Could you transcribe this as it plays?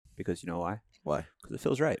because you know why? Why? Because it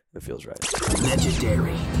feels right. It feels right.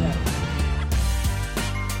 Legendary.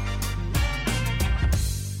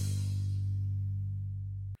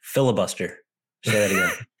 Filibuster. Say that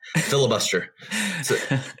again. Filibuster. So,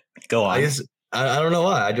 Go on. I don't know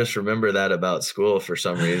why. I just remember that about school for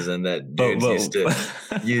some reason, that dudes used to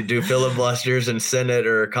you do filibusters in Senate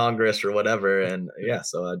or Congress or whatever. And yeah,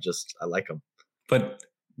 so I like them.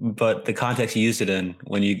 But the context you used it in,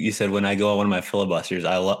 when you said, when I go on one of my filibusters,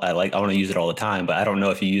 I want to use it all the time, but I don't know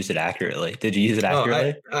if you used it accurately. Did you use it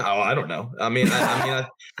accurately? I don't know.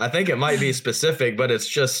 I think it might be specific, but it's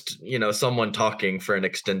just, someone talking for an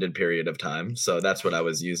extended period of time. So that's what I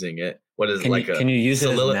was using it. What is can you use it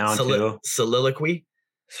as a noun too? Soliloquy?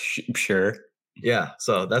 Sure. Yeah.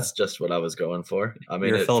 So that's just what I was going for.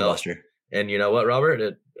 You're a filibuster. And you know what, Robert?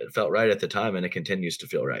 It felt right at the time, and it continues to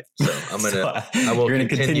feel right. So I will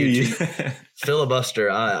continue to filibuster.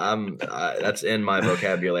 That's in my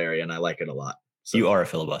vocabulary, and I like it a lot. So. You are a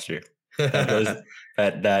filibuster. That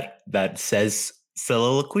says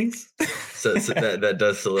soliloquies. So that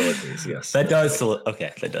does soliloquies. Yes. That does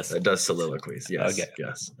soliloquies. Yes. Okay.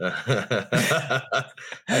 Yes.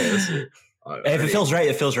 Hey, if it feels right,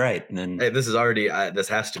 it feels right. And then, hey, this is already. This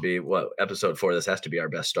has to be episode 4. This has to be our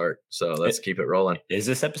best start. So let's keep it rolling. Is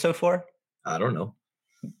this episode 4? I don't know.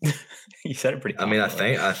 You said it pretty.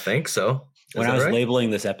 I think so. When I was labeling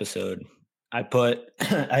this episode, I put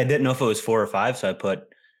I didn't know if it was 4 or 5, so I put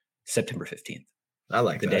September 15th. I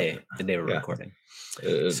like the day we're recording.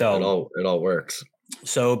 It all works.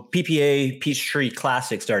 So PPA Peachtree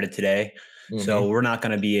Classic started today. Mm-hmm. So we're not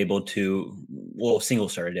going to be able to. Single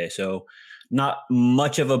star today. So not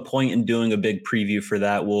much of a point in doing a big preview for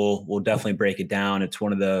that. We'll definitely break it down. It's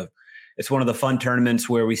one of the fun tournaments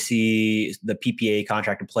where we see the PPA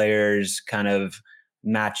contracted players kind of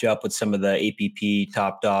match up with some of the APP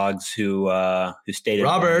top dogs who stated.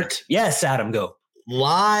 Robert. Yes, Adam, go.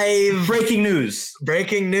 Live breaking news,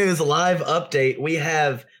 live update. We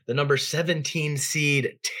have the number 17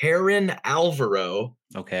 seed Terran Alvaro.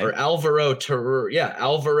 Okay. Or Alvaro Terran.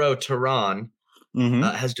 Mm-hmm.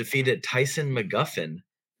 Has defeated Tyson McGuffin,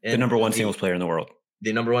 the number one singles player in the world.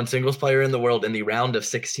 The number one singles player in the world in the round of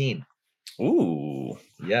 16. Ooh.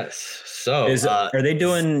 Yes. So are they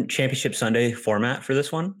doing Championship Sunday format for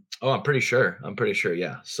this one? Oh, I'm pretty sure.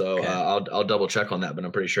 Yeah. So okay. I'll double check on that, but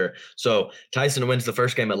I'm pretty sure. So Tyson wins the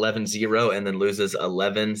first game 11-0 and then loses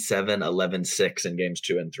 11-7, 11-6 in games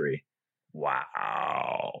 2 and 3.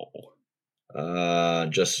 Wow.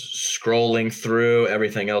 Just scrolling through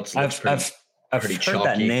everything else. I've heard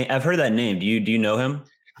that name. I've heard that name. Do you know him?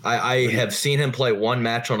 I have seen him play one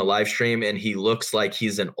match on a live stream, and he looks like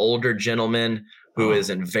he's an older gentleman who is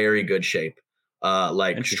in very good shape,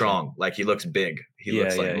 like strong, like he looks big. He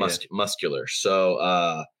looks like muscular.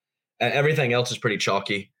 So everything else is pretty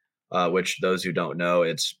chalky, which those who don't know,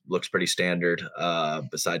 looks pretty standard.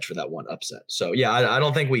 Besides for that one upset. So yeah, I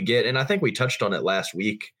don't think we get, and I think we touched on it last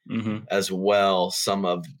week as well. Some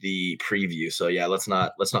of the preview. So yeah, let's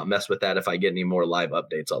not mess with that. If I get any more live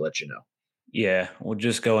updates, I'll let you know. Yeah, we'll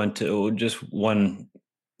just go into just one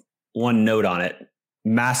note on it.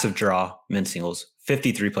 Massive draw, men's singles,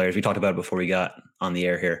 53 players. We talked about it before we got on the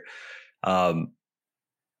air here. Got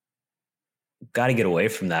to get away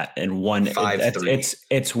from that. And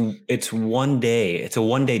it's one day. It's a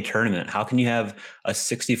 1 day tournament. How can you have a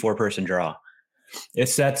 64 person draw?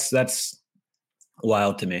 That's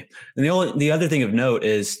wild to me. And the other thing of note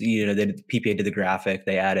is, PPA did the graphic.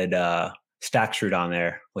 They added Stacksroot on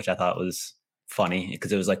there, which I thought was funny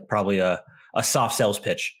because it was like probably a soft sales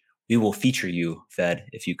pitch. We will feature you, Fed,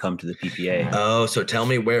 if you come to the PPA. Oh, so tell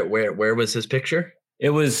me where was his picture?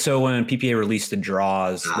 It was so when PPA released the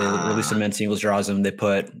draws, they released the men's singles draws, and they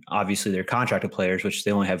put obviously their contracted players, which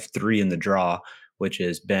they only have 3 in the draw, which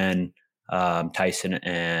is Ben, Tyson,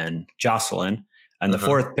 and Jocelyn. And the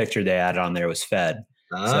 4th picture they added on there was Fed.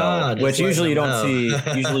 Which usually you don't see.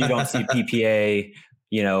 Usually you don't see PPA,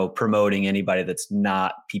 promoting anybody that's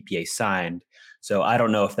not PPA signed. So I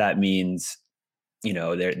don't know if that means,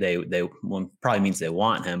 they probably means they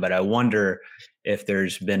want him, but I wonder if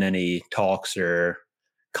there's been any talks or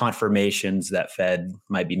confirmations that Fed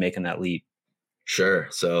might be making that leap. Sure.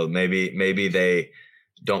 So maybe they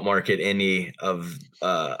don't market any of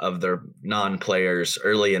their non-players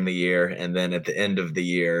early in the year, and then at the end of the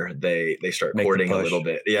year they start courting a little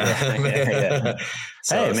bit. Yeah. It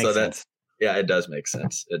makes sense. Yeah, it does make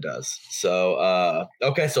sense. It does. So,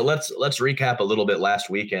 okay. So let's recap a little bit last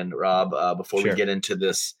weekend, Rob, before we get into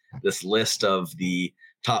this list of the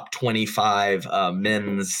top 25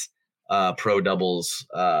 men's pro doubles.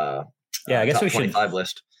 I guess we should 25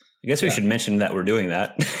 list. I guess we should mention that we're doing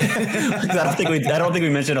that. I don't think we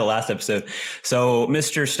mentioned it last episode. So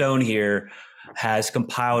Mr. Stone here has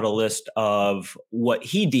compiled a list of what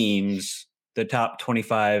he deems the top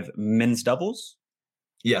 25 men's doubles.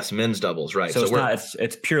 Yes, men's doubles, right? So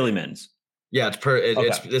it's purely men's. Yeah,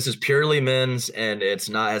 this is purely men's, and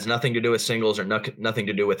has nothing to do with singles or nothing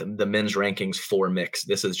to do with the men's rankings for mix.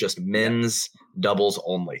 This is just men's doubles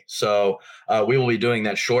only. So we will be doing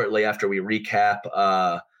that shortly after we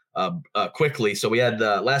recap quickly. So we had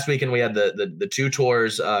last weekend, we had the two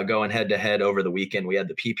tours going head to head over the weekend. We had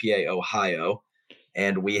the PPA Ohio,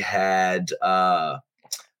 and we had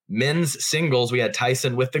men's singles. We had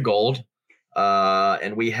Tyson with the gold,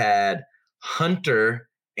 and we had Hunter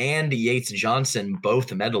and Yates Johnson both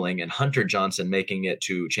medaling, and Hunter Johnson making it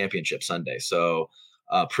to Championship Sunday. So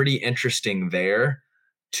pretty interesting there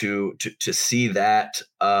to see that.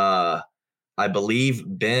 I believe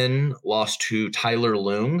Ben lost to Tyler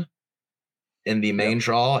Leung in the main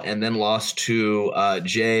draw, and then lost to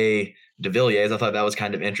Jay DeVilliers. I thought that was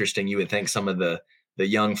kind of interesting. You would think some of the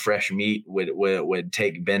young fresh meat would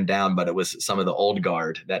take Ben down, but it was some of the old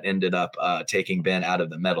guard that ended up taking Ben out of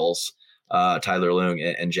the medals. Tyler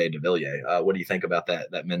Leung and Jay DeVilliers. What do you think about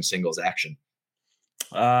that men's singles action?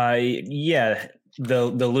 Yeah,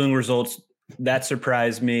 the Leung results that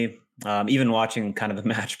surprised me. Even watching kind of the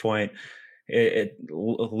match point,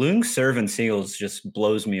 Leung's serve in singles just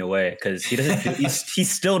blows me away because he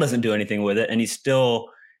still doesn't do anything with it, and he still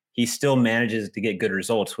manages to get good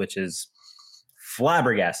results, which is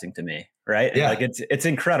flabbergasting to me, right? Yeah. Like it's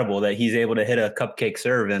incredible that he's able to hit a cupcake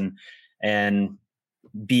serve and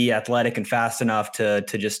be athletic and fast enough to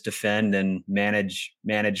just defend and manage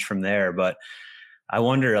from there. But I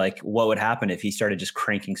wonder like what would happen if he started just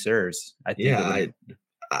cranking serves. I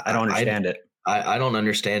don't understand it. I don't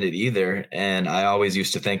understand it either. And I always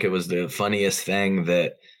used to think it was the funniest thing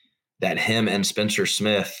that him and Spencer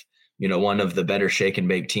Smith, one of the better shake and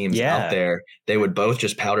bake teams out there, they would both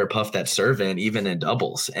just powder puff that serve in, even in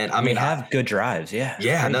doubles. And I mean, they have good drives. Yeah.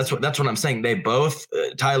 Yeah. That's what I'm saying. They both,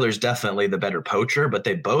 Tyler's definitely the better poacher, but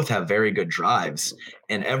they both have very good drives.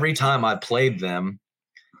 And every time I played them,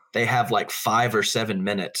 they have like 5 or 7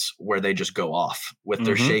 minutes where they just go off with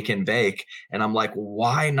their shake and bake. And I'm like,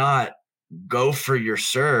 why not go for your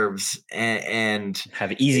serves and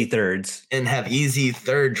have easy thirds and have easy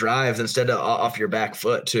third drives instead of off your back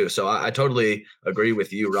foot too. So I totally agree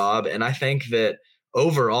with you, Rob. And I think that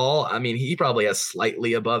overall, I mean, he probably has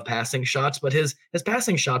slightly above passing shots, but his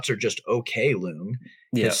passing shots are just okay, Leung.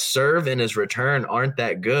 His serve and his return aren't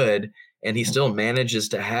that good, and he still manages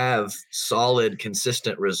to have solid,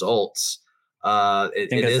 consistent results.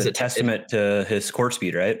 It is a testament to his court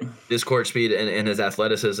speed, right? His court speed and his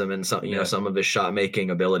athleticism and some, some of his shot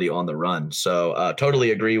making ability on the run. So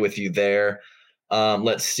totally agree with you there.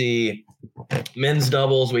 Let's see, men's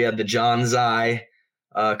doubles. We had the John Zai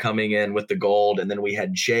coming in with the gold, and then we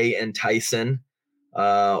had Jay and Tyson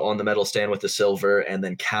on the medal stand with the silver, and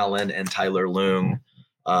then Callan and Tyler Leung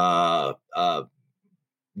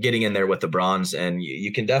getting in there with the bronze. And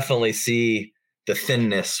you can definitely see the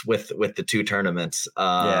thinness with the two tournaments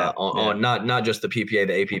on not just the PPA,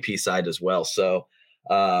 the APP side as well. So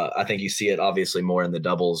I think you see it obviously more in the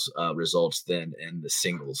doubles results than in the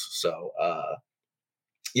singles. So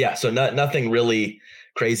so nothing really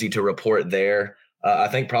crazy to report there. I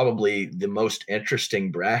think probably the most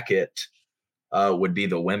interesting bracket would be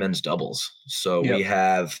the women's doubles. So we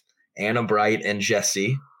have Anna Bright and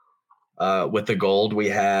Jessie with the gold. We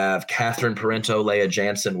have Catherine Parento, Leah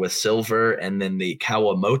Jansen with silver, and then the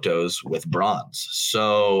Kawamotos with bronze.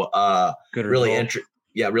 So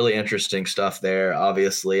really interesting stuff there.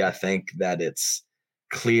 Obviously, I think that it's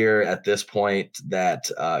clear at this point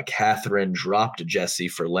that Catherine dropped Jessie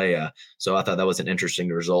for Leah. So I thought that was an interesting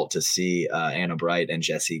result to see Anna Bright and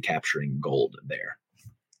Jessie capturing gold there.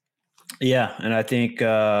 Yeah, and I think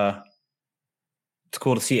it's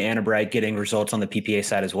cool to see Anna Bright getting results on the PPA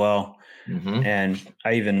side as well. Mm-hmm. And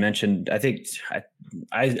I even mentioned, I think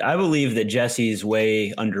I believe that Jessie's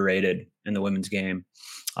way underrated in the women's game,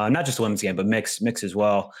 not just the women's game, but mix as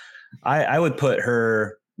well. I would put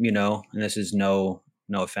her, and this is no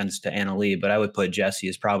offense to Anna Leigh, but I would put Jessie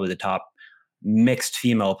as probably the top mixed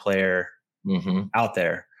female player out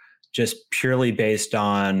there, just purely based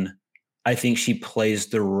on, I think she plays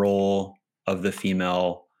the role of the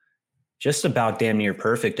female just about damn near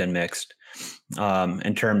perfect in mixed.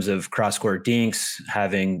 In terms of cross-court dinks,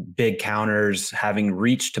 having big counters, having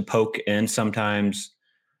reach to poke in sometimes,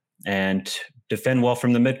 and defend well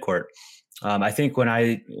from the midcourt. I think when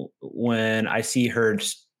I see her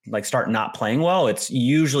start not playing well, it's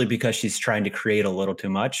usually because she's trying to create a little too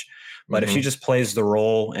much. But if she just plays the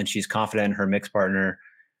role and she's confident in her mixed partner,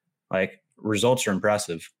 like, results are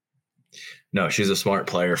impressive. No, she's a smart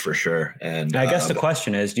player for sure. And I guess the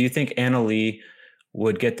question is, do you think Anna Leigh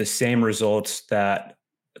would get the same results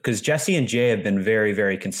because Jessie and Jay have been very,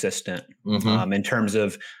 very consistent in terms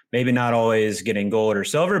of maybe not always getting gold or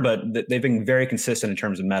silver, but they've been very consistent in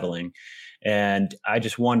terms of medaling. And I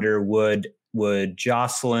just wonder, would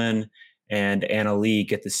Jocelyn and Anna Leigh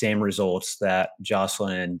get the same results that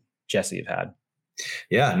Jocelyn and Jessie have had?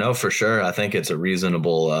 Yeah, no, for sure. I think it's a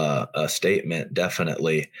reasonable statement.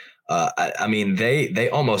 Definitely. I mean, they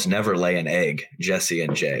almost never lay an egg, Jessie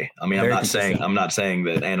and Jay. I mean, I'm not saying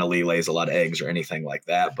that Anna Leigh lays a lot of eggs or anything like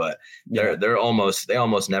that, but they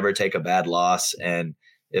almost never take a bad loss. And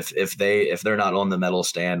if they're not on the medal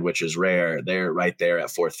stand, which is rare, they're right there at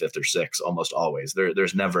 4th, 5th, or 6th almost always.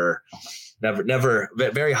 There's never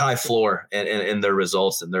very high floor in their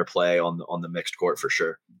results and their play on the mixed court for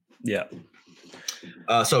sure. Yeah.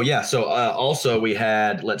 Also we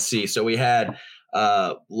had, let's see. So we had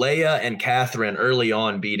Leia and Catherine early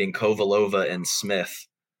on beating Kovalova and Smith,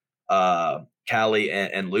 Callie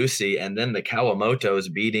and Lucy, and then the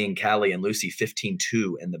Kawamotos beating Callie and Lucy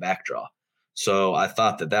 15-2 in the back draw. So I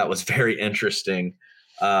thought that was very interesting.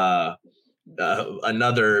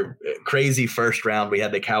 Another crazy first round. We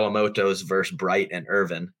had the Kawamotos versus Bright and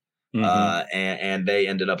Irvin. And they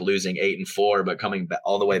ended up losing 8-4, but coming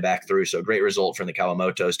all the way back through. So great result from the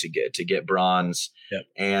Kawamotos to get bronze,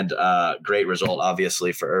 and great result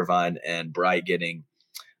obviously for Irvine and Bright getting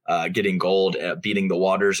gold, beating the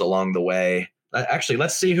Waters along the way. Actually,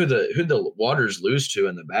 let's see who the Waters lose to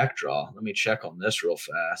in the back draw. Let me check on this real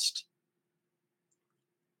fast.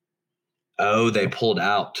 Oh, they pulled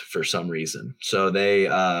out for some reason. So they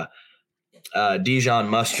Dijon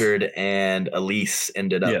Mustard and Elise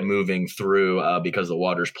ended up moving through because the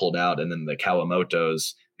Waters pulled out, and then the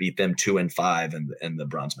Kawamotos beat them 2-5 in the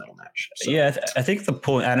bronze medal match. So. Yeah, I think the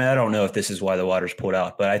pull, and I don't know if this is why the Waters pulled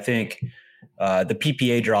out, but I think the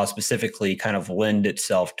PPA draw specifically kind of lend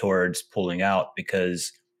itself towards pulling out,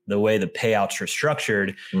 because the way the payouts are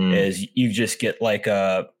structured is you just get like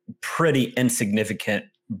a pretty insignificant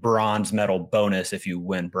bronze medal bonus if you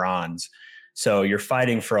win bronze. So you're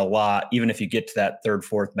fighting for a lot, even if you get to that 3rd,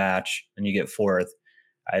 4th match and you get 4th.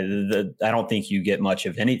 I don't think you get much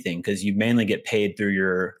of anything, because you mainly get paid through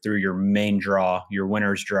your main draw, your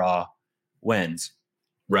winner's draw wins.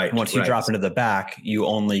 Right. Once you drop into the back, you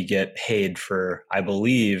only get paid for, I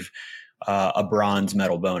believe, a bronze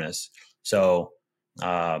medal bonus. So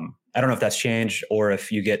I don't know if that's changed or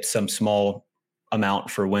if you get some small amount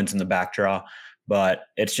for wins in the back draw. But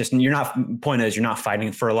it's just, point is, you're not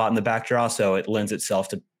fighting for a lot in the back draw. So it lends itself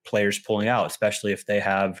to players pulling out, especially if they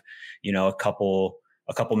have, a couple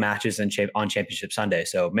matches on Championship Sunday.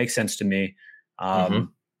 So it makes sense to me. Yeah,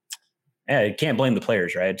 you can't blame the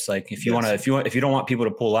players, right? It's like, if you don't want people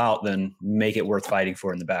to pull out, then make it worth fighting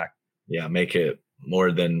for in the back. Yeah. Make it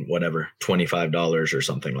more than whatever, $25 or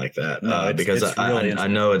something like that. Because I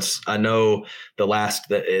know it's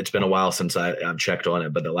been a while since I've checked on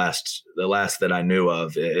it, but the last that I knew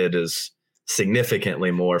of, it is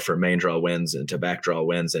significantly more for main draw wins and to back draw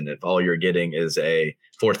wins. And if all you're getting is a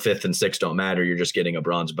 4th, 5th, and 6th don't matter, you're just getting a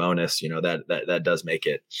bronze bonus. That does make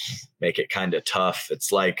it kind of tough.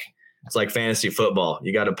 It's like fantasy football.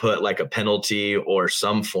 You got to put like a penalty or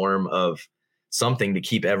some form of something to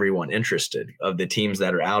keep everyone interested. Of the teams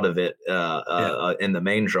that are out of it in the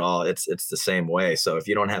main draw, it's the same way. So if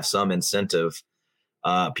you don't have some incentive,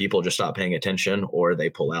 people just stop paying attention, or they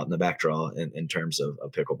pull out in the back draw in terms of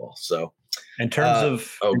pickleball. So in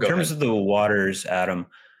terms of the Waters, Adam,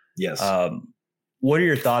 yes. What are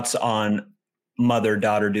your thoughts on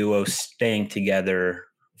mother-daughter duo staying together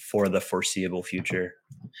for the foreseeable future?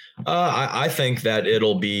 I think that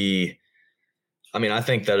it'll be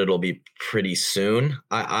pretty soon.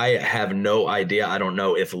 I have no idea. I don't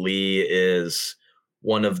know if Leigh is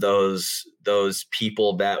one of those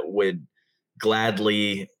people that would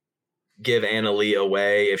gladly give Anna Leigh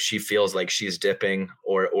away if she feels like she's dipping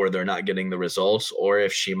or they're not getting the results, or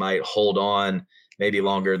if she might hold on maybe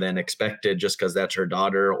longer than expected just because that's her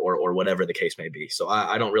daughter or whatever the case may be. So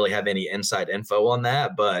I don't really have any inside info on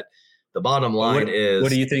that, but the bottom line is,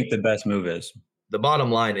 what do you think the best move is? The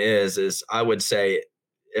bottom line is I would say,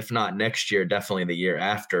 if not next year, definitely the year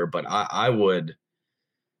after. But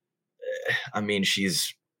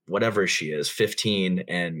she's whatever she is, 15,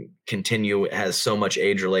 and has so much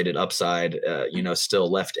age-related upside,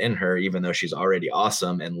 still left in her, even though she's already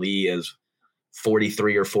awesome. And Leigh is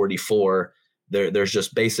 43 or 44. There's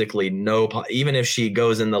just basically even if she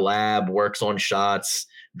goes in the lab, works on shots,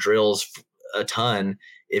 drills a ton.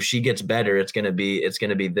 If she gets better, it's going to be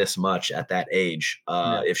this much at that age.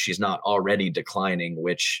 If she's not already declining,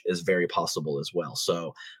 which is very possible as well.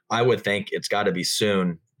 So I would think it's got to be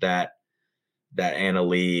soon that Anna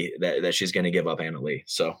Leigh, that she's going to give up Anna Leigh.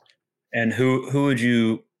 So, and who would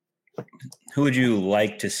you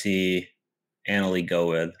like to see Anna Leigh go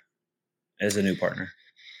with as a new partner?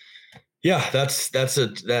 Yeah, that's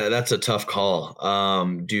a tough call.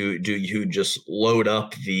 Do you just load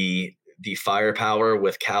up the firepower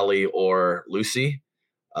with Callie or Lucy,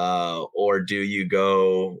 or do you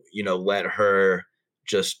go, let her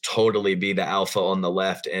just totally be the alpha on the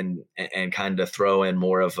left and kind of throw in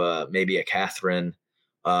more of maybe a Catherine,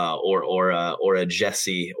 or a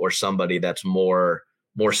Jessie or somebody that's more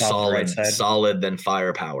solid than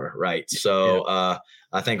firepower, right? So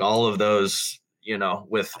I think all of those,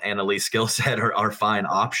 with Anna Leigh's skill set are fine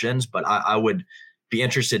options, but I would be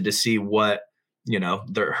interested to see what,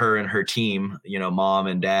 her and her team, mom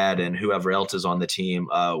and dad and whoever else is on the team,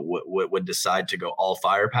 would decide to go all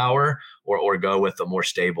firepower or go with a more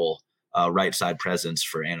stable right side presence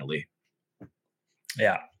for Anna Leigh.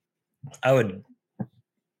 Yeah, I would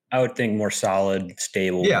think more solid,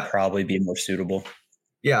 stable would probably be more suitable.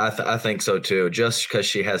 Yeah, I think so too. Just because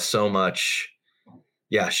she has so much.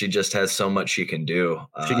 Yeah, she just has so much she can do.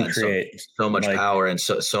 She can create so much power and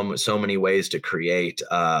so many ways to create.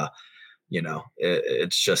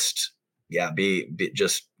 It's just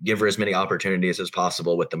just give her as many opportunities as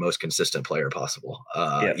possible with the most consistent player possible.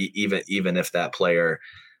 Even if that player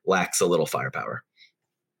lacks a little firepower.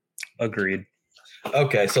 Agreed.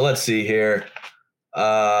 Okay, so let's see here.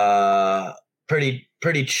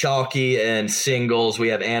 Pretty chalky in singles. We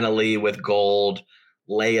have Anna Leigh with gold,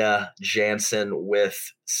 Leah Jansen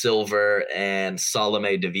with silver, and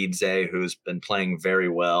Salome Davidze, who's been playing very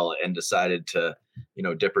well and decided to,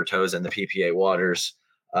 dip her toes in the PPA waters,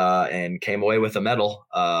 and came away with a medal.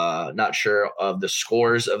 Not sure of the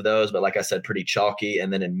scores of those, but like I said, pretty chalky.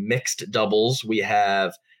 And then in mixed doubles, we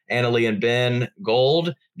have Anna Leigh and Ben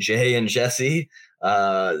gold, Jay and Jesse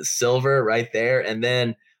silver right there. And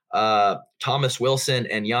then Thomas Wilson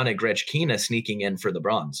and Yana Grechkina sneaking in for the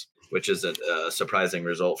bronze, which is a surprising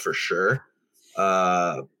result for sure.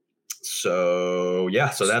 So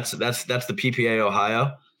that's the PPA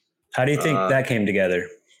Ohio. How do you think that came together,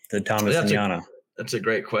 the Thomas and Yana? That's a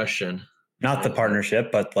great question. Not the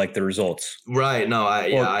partnership, but like the results. Right. No, I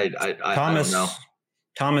don't know.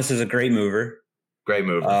 Thomas is a great mover. Great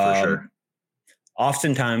mover for sure.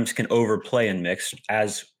 Oftentimes can overplay in mixed,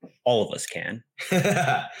 as all of us can.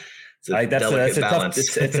 It's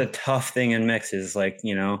a tough thing in mixes, like,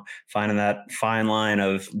 finding that fine line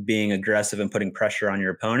of being aggressive and putting pressure on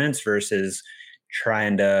your opponents versus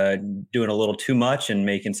trying to doing a little too much and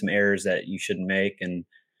making some errors that you shouldn't make. And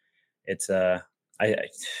it's I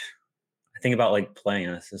think about like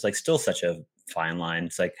playing this. It's like still such a fine line.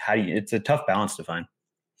 It's like it's a tough balance to find.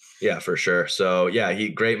 Yeah, for sure. So he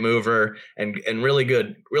great mover and really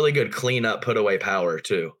good cleanup put away power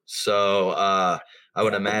too. So I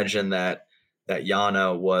would imagine that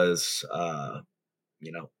Yana was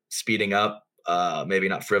speeding up, maybe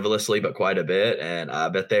not frivolously, but quite a bit. And I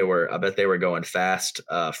bet they were going fast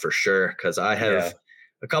for sure. Because I have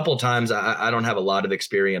a couple of times, I don't have a lot of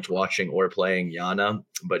experience watching or playing Yana,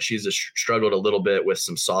 but she's struggled a little bit with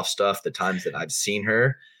some soft stuff the times that I've seen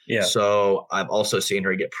her. Yeah. So I've also seen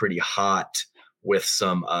her get pretty hot with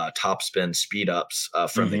some top spin speed ups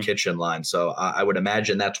from the kitchen line. So I would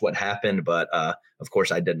imagine that's what happened. But of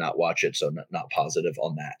course, I did not watch it, so not positive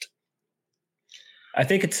on that. I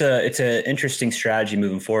think it's an interesting strategy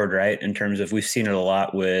moving forward, right? In terms of, we've seen it a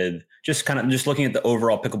lot with just looking at the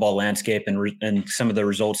overall pickleball landscape and some of the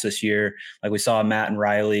results this year. Like we saw Matt and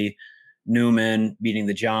Riley Newman beating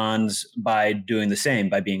the Johns by doing the same,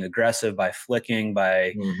 by being aggressive, by flicking,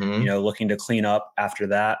 by looking to clean up after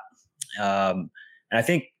that. And I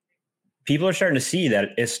think people are starting to see that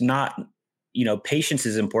it's not, patience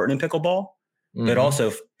is important in pickleball, but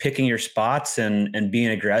also picking your spots and being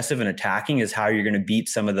aggressive and attacking is how you're going to beat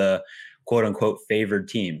some of the quote unquote favored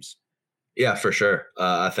teams. Yeah, for sure.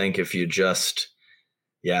 I think if you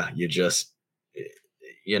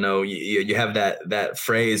you have that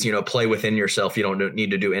phrase, play within yourself. You don't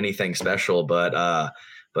need to do anything special, but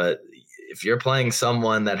if you're playing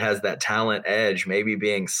someone that has that talent edge, maybe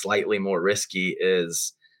being slightly more risky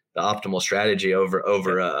is the optimal strategy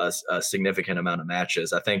over a significant amount of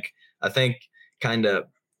matches. I think kind of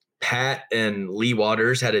Pat and Leigh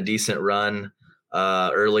Waters had a decent run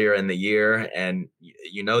earlier in the year, and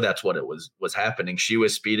that's what it was happening. She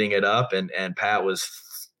was speeding it up, and Pat was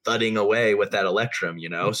thudding away with that electrum,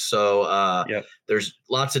 So there's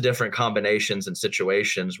lots of different combinations and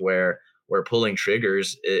situations where pulling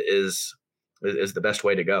triggers is the best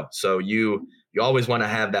way to go. So you always want to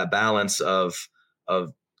have that balance of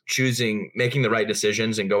making the right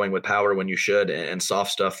decisions and going with power when you should, and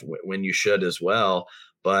soft stuff when you should as well.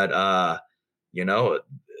 But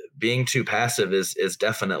being too passive is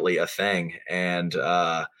definitely a thing. And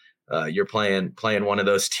you're playing one of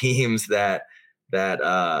those teams that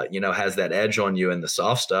has that edge on you in the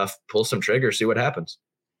soft stuff. Pull some triggers, see what happens.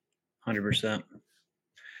 100%.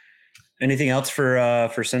 Anything else for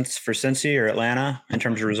Cincy or Atlanta in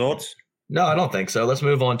terms of results? No, I don't think so. Let's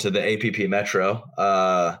move on to the APP Metro.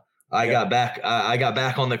 I got back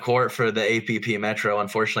on the court for the APP Metro.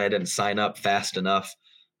 Unfortunately, I didn't sign up fast enough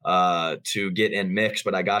to get in mix,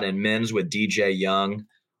 but I got in men's with DJ Young.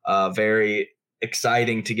 Very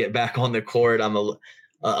exciting to get back on the court. I'm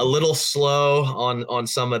a little slow on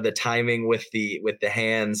some of the timing with the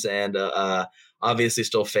hands, and obviously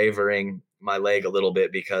still favoring my leg a little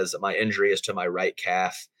bit because my injury is to my right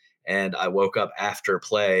calf, and I woke up after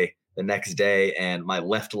play the next day and my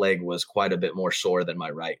left leg was quite a bit more sore than my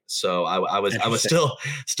right. So I was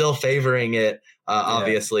still favoring it,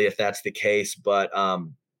 obviously, if that's the case. But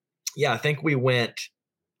I think we went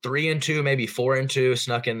 3-2, maybe 4-2,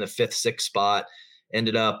 snuck in the 5th, 6th spot,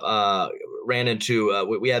 ended up ran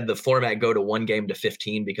into we had the format go to 1 game to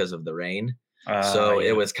 15 because of the rain.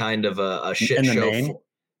 It was kind of a shit show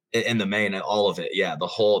in the main, all of it. Yeah, the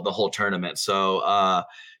whole tournament. So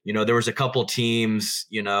there was a couple teams,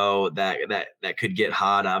 that could get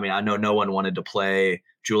hot. I mean, I know no one wanted to play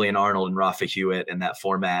Julian Arnold and Rafa Hewitt in that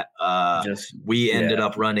format. We ended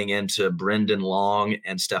up running into Brendan Long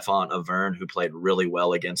and Stefan Avern, who played really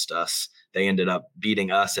well against us. They ended up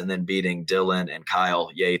beating us and then beating Dylan and Kyle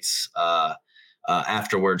Yates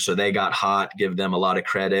afterwards. So they got hot, give them a lot of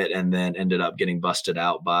credit, and then ended up getting busted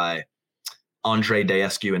out by Andre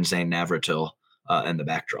Daescu and Zane Navratil in the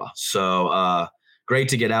back draw. So great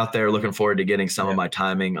to get out there. Looking forward to getting some of my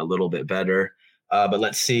timing a little bit better. But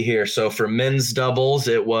let's see here. So for men's doubles,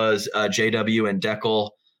 it was JW and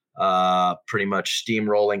Deckel pretty much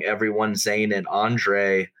steamrolling everyone. Zane and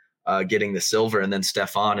Andre getting the silver, and then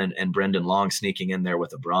Stefan and Brendan Long sneaking in there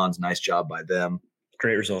with a bronze. Nice job by them.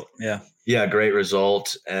 Great result. Yeah, great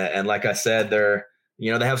result. And like I said, they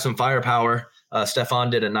have some firepower. Stefan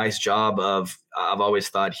did a nice job of, I've always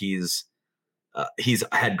thought he's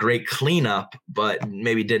had great cleanup, but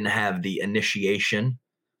maybe didn't have the initiation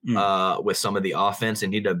with some of the offense,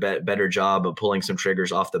 and he did a better job of pulling some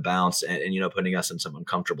triggers off the bounce and putting us in some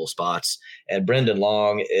uncomfortable spots. And Brendan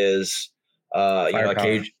Long is,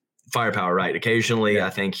 firepower, right? Occasionally, I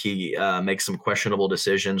think he makes some questionable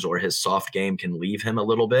decisions, or his soft game can leave him a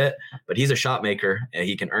little bit. But he's a shot maker, and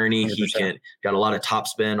he can Ernie. 100%. He got a lot of top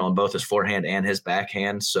spin on both his forehand and his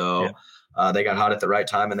backhand. So they got hot at the right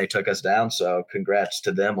time, and they took us down. So congrats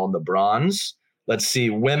to them on the bronze. Let's see,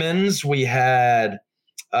 women's. We had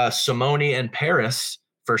Simone and Paris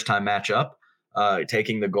first time matchup,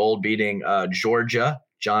 taking the gold, beating Georgia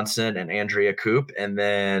Johnson and Andrea Coop, and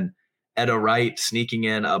then Etta Wright sneaking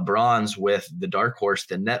in a bronze with the dark horse,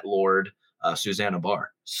 the net lord, Susanna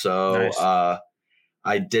Barr. So nice.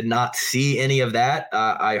 I did not see any of that.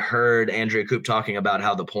 I heard Andrea Coop talking about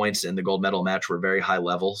how the points in the gold medal match were very high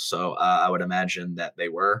level. So I would imagine that they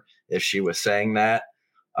were, if she was saying that.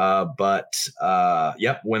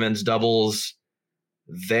 Women's doubles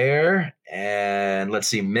there. And let's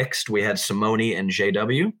see, mixed, we had Simone and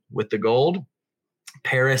JW with the gold,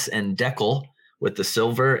 Paris and Deckel with the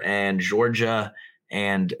silver, and Georgia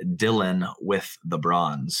and Dylan with the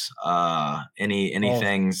bronze. Any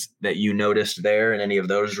things that you noticed there in any of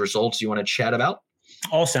those results you want to chat about?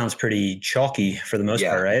 All sounds pretty chalky for the most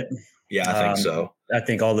part, right? Yeah, I think so. I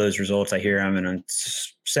think all those results I hear,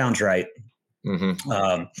 sounds right.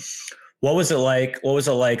 Mm-hmm. What was it like? What was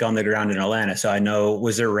it like on the ground in Atlanta? So I know,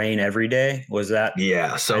 was there rain every day? Was that?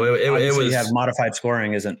 Yeah. So it was. You have modified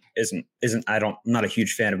scoring. I'm not a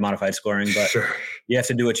huge fan of modified scoring, but you have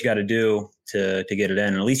to do what you got to do to get it in.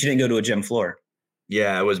 And at least you didn't go to a gym floor.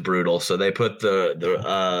 Yeah, it was brutal. So they put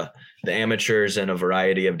the amateurs in a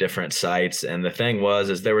variety of different sites, and the thing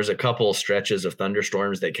was there was a couple stretches of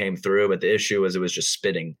thunderstorms that came through, but the issue was it was just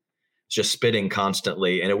spitting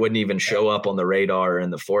constantly, and it wouldn't even show up on the radar or in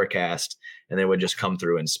the forecast, and they would just come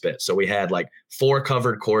through and spit. So we had like 4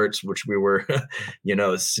 covered courts, which we were,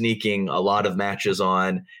 sneaking a lot of matches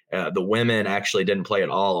on. The women actually didn't play at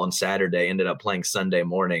all on Saturday, ended up playing Sunday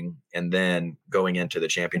morning and then going into the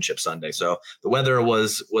championship Sunday. So the weather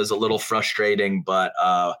was a little frustrating, but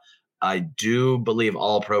I do believe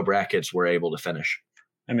all pro brackets were able to finish.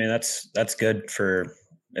 I mean, that's good for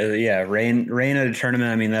Rain at a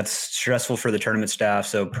tournament. I mean, that's stressful for the tournament staff.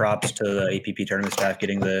 So props to the APP tournament staff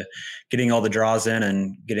getting all the draws in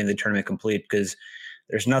and getting the tournament complete, because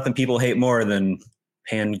there's nothing people hate more than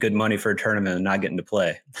paying good money for a tournament and not getting to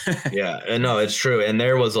play. Yeah, and no, it's true. And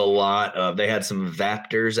there was a lot of, they had some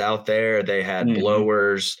Vaptors out there. They had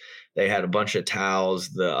blowers. They had a bunch of towels.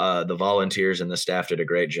 The volunteers and the staff did a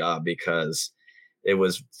great job, because it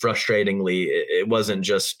was frustratingly, it wasn't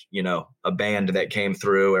just, a band that came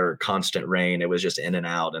through or constant rain. It was just in and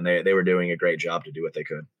out, and they were doing a great job to do what they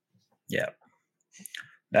could. Yeah.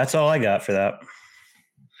 That's all I got for that.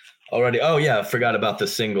 Already. Oh yeah, I forgot about the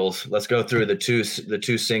singles. Let's go through the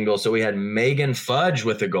two singles. So we had Megan Fudge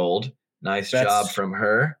with the gold. Nice job from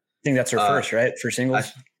her. I think that's her first, right? For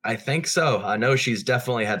singles? I think so. I know she's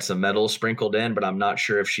definitely had some medals sprinkled in, but I'm not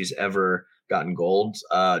sure if she's ever gotten gold.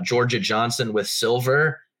 Georgia Johnson with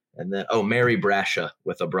silver, and then Mary Brascia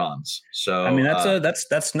with a bronze. So I mean,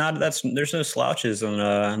 there's no slouches on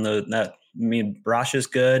that. I mean, Brascia's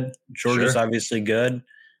good. Georgia's obviously good.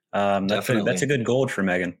 That's a good gold for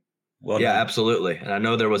Megan. Well done. Absolutely. And I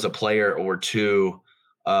know there was a player or two,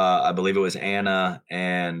 I believe it was Anna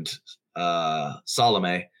and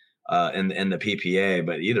Salome in the PPA,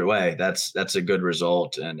 but either way, that's a good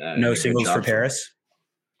result. And no singles for Paris.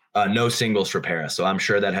 No singles for Paris. So I'm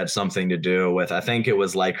sure that had something to do with, I think it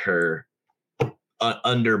was like her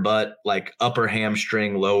under butt, like upper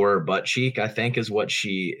hamstring, lower butt cheek, I think is what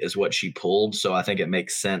she pulled. So I think it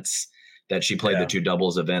makes sense that she played the two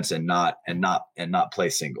doubles events and not play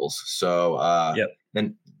singles. So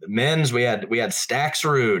then the men's, we had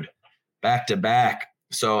Staxrud back to back.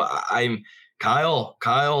 So Kyle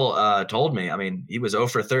told me, I mean, he was 0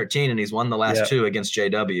 for 13 and he's won the last two against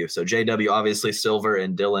JW. So JW obviously silver,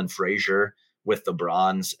 and Dylan Frazier with the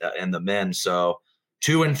bronze in the men. So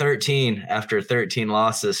 2 and 13 after 13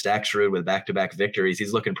 losses. Staxrud with back-to-back victories.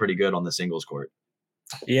 He's looking pretty good on the singles court.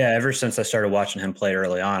 Yeah, ever since I started watching him play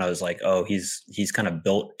early on, I was like, oh, he's kind of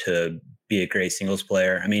built to be a great singles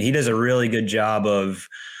player. I mean, he does a really good job of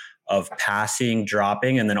passing,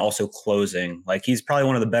 dropping, and then also closing. Like, he's probably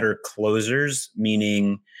one of the better closers,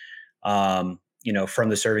 meaning, from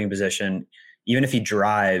the serving position, even if he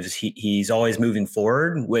drives, he's always moving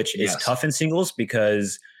forward, which is tough in singles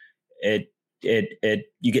because you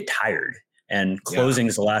get tired. And closing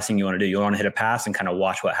is the last thing you want to do. You want to hit a pass and kind of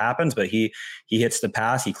watch what happens. But he hits the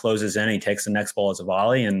pass, he closes in, he takes the next ball as a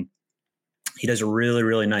volley, and he does a really,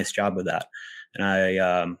 really nice job with that. And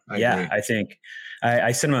I think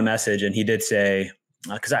I sent him a message, and he did say,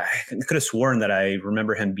 because I could have sworn that I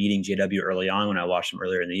remember him beating JW early on when I watched him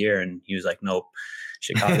earlier in the year, and he was like, nope,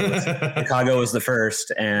 Chicago was the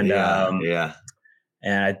first, and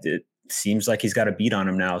it seems like he's got a beat on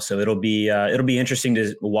him now. So it'll be interesting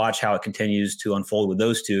to watch how it continues to unfold with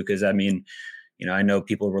those two. Cause I mean, I know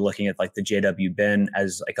people were looking at like the JW Ben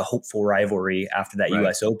as like a hopeful rivalry after that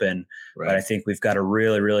US Open, but I think we've got a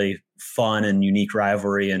really, really fun and unique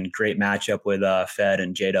rivalry and great matchup with Fed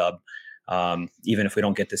and JW. Even if we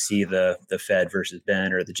don't get to see the Fed versus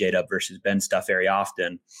Ben or the JW versus Ben stuff very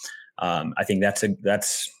often, I think it's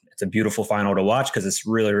a beautiful final to watch because it's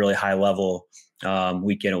really, really high level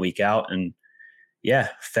week in and week out. And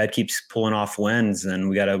Fed keeps pulling off wins, and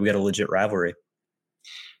we got a legit rivalry.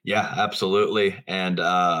 Yeah, absolutely. And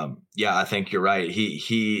I think you're right.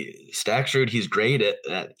 Staxrud, he's great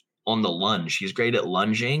at on the lunge. He's great at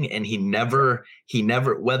lunging, and he never,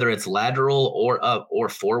 whether it's lateral or up or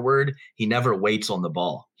forward, he never waits on the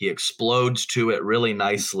ball. He explodes to it really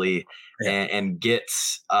nicely and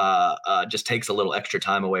gets just takes a little extra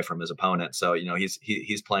time away from his opponent. So,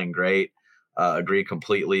 he's playing great. Agree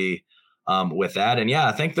completely with that. And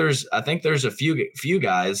I think there's a few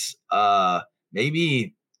guys,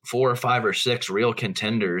 maybe 4 or 5 or 6 real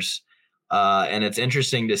contenders. And it's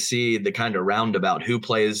interesting to see the kind of roundabout who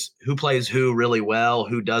plays who really well,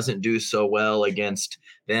 who doesn't do so well against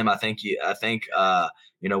them. I think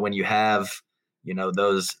when you have,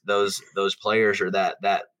 those players or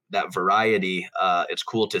that variety, it's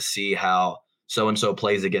cool to see how so-and-so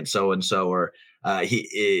plays against so-and-so, or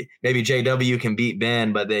maybe JW can beat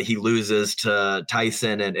Ben, but then he loses to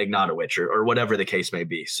Tyson and Ignatowicz or whatever the case may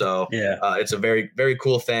be. So it's a very, very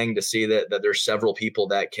cool thing to see that there's several people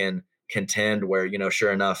that can contend where,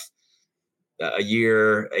 sure enough, a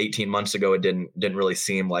year, 18 months ago, it didn't really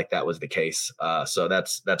seem like that was the case. So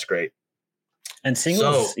that's great. And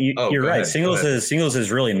singles, you're right. Singles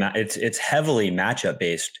is really it's heavily matchup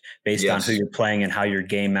based on who you're playing and how your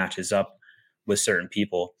game matches up with certain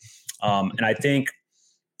people. And I think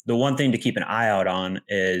the one thing to keep an eye out on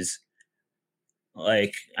is,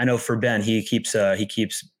 like, I know for Ben, he keeps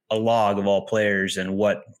a log of all players and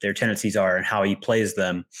what their tendencies are and how he plays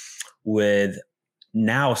them, with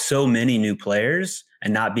now so many new players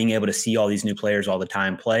and not being able to see all these new players all the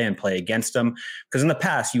time play and play against them. Because in the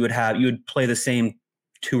past you would play the same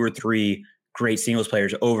 2 or 3 great singles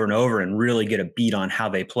players over and over and really get a beat on how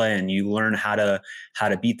they play, and you learn how to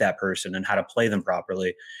beat that person and how to play them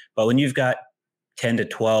properly. But when you've got 10 to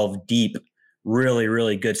 12 deep, really,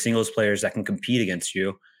 really good singles players that can compete against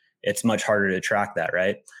you, it's much harder to track that,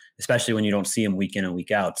 right? Especially when you don't see them week in and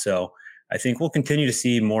week out. So I think we'll continue to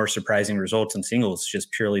see more surprising results in singles,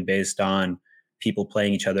 just purely based on people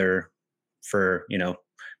playing each other for,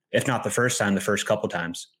 if not the first time, the first couple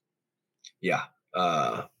times. Yeah.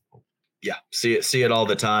 See it all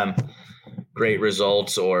the time. Great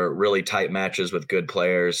results or really tight matches with good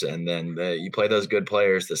players. And then you play those good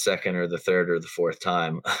players the second or the third or the fourth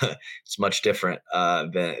time. It's much different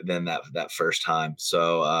than that first time.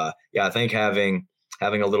 So I think having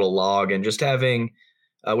a little log and just having,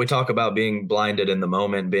 we talk about being blinded in the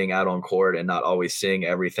moment, being out on court and not always seeing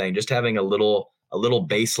everything, just having a little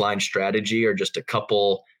baseline strategy or just a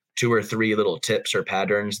couple, 2 or 3 little tips or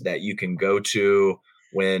patterns that you can go to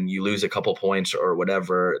when you lose a couple points or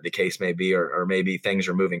whatever the case may be, or maybe things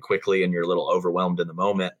are moving quickly and you're a little overwhelmed in the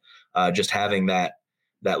moment. Just having that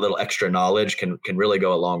little extra knowledge can really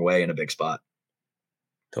go a long way in a big spot.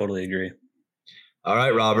 Totally agree. All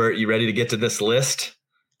right, Robert, you ready to get to this list?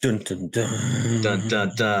 Dun, dun, dun. Dun,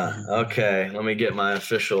 dun, dun. Okay, let me get my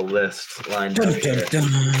official list lined up here. Dun,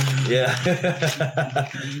 dun. Yeah.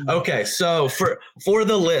 Okay, so for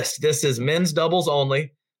the list, this is men's doubles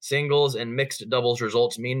only. Singles and mixed doubles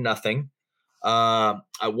results mean nothing. I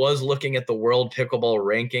was looking at the World Pickleball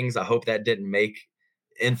rankings. I hope that didn't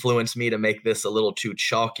influence me to make this a little too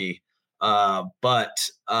chalky. But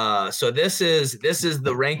so this is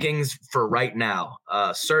the rankings for right now.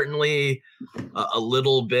 Certainly a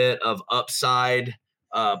little bit of upside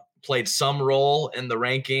played some role in the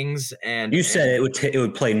rankings, and you said it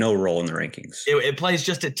would play no role in the rankings. It plays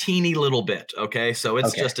just a teeny little bit. Okay, so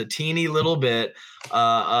it's just a teeny little bit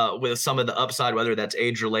with some of the upside, whether that's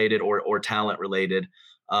age related or talent related,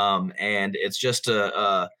 and it's just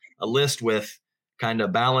a list with kind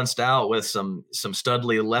of balanced out with some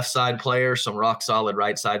studly left side players, some rock solid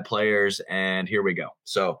right side players, and here we go.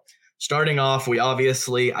 So starting off,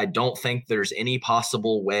 I don't think there's any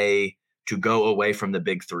possible way to go away from the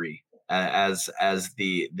big 3 as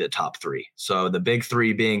the top 3. So the big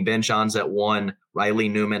 3 being Ben Johns at 1, Riley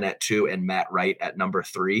Newman at 2, and Matt Wright at number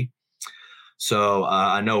 3. So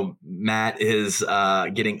I know Matt is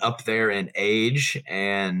getting up there in age,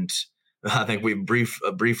 and I think we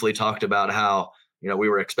briefly talked about how we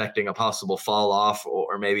were expecting a possible fall off,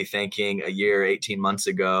 or maybe thinking a year, 18 months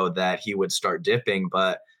ago that he would start dipping.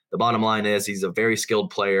 But the bottom line is he's a very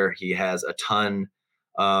skilled player. He has a ton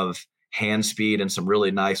of hand speed and some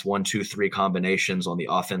really nice 1, 2, 3 combinations on the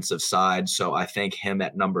offensive side. So I think him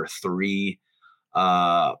at number 3,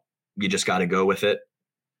 you just got to go with it.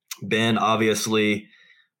 Ben, obviously,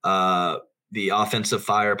 the offensive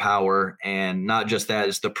firepower, and not just that,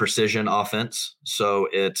 is the precision offense. So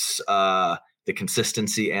it's the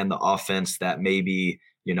consistency and the offense that maybe,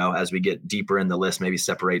 as we get deeper in the list, maybe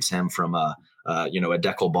separates him from a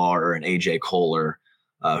Dekel Bar or an AJ Kohler,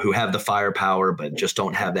 who have the firepower but just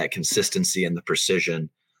don't have that consistency and the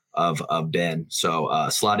precision of Ben. So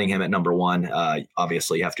slotting him at number 1,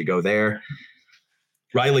 obviously you have to go there.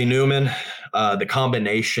 Riley Newman, the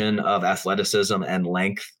combination of athleticism and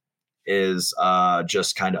length is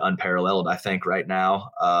just kind of unparalleled, I think, right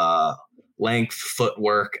now. Length,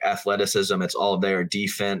 footwork, athleticism, it's all there.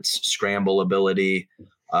 Defense, scramble ability,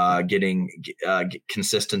 getting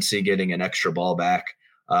consistency, getting an extra ball back.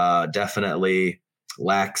 Definitely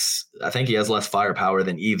lacks. I think he has less firepower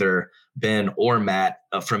than either Ben or Matt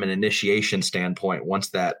from an initiation standpoint. Once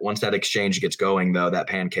that exchange gets going, though, that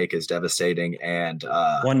pancake is devastating. And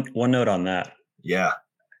one note on that. Yeah.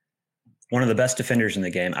 One of the best defenders in the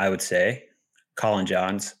game, I would say, Colin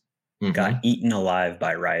Johns, got eaten alive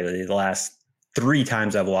by Riley the last 3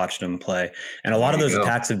 times I've watched him play. And a lot of those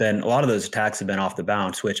attacks have been off the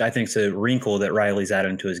bounce, which I think is a wrinkle that Riley's added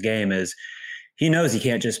into his game. Is he knows he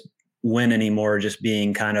can't just win anymore, just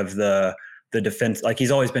being kind of the defense. Like, he's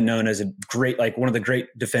always been known as one of the great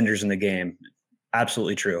defenders in the game.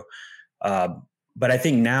 Absolutely true. But I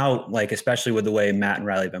think now, like, especially with the way Matt and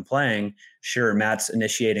Riley have been playing, sure, Matt's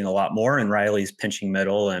initiating a lot more and Riley's pinching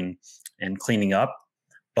middle and cleaning up.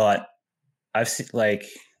 But I've seen, like,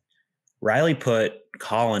 Riley put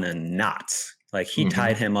Colin in knots. Like, he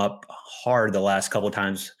tied him up hard the last couple of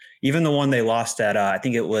times. Even the one they lost at, I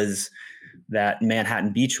think it was that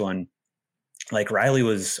Manhattan Beach one. Like, Riley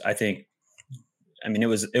was, I think, I mean, it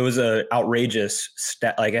was a outrageous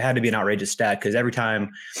stat. Like it had to be an outrageous stat because every time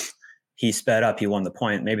he sped up, he won the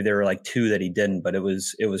point. Maybe there were like 2 that he didn't, but it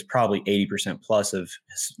was probably 80% plus of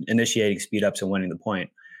initiating speed ups and winning the point.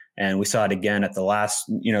 And we saw it again at the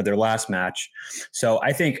last, their last match. So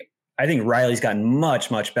I think Riley's gotten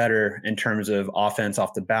much, much better in terms of offense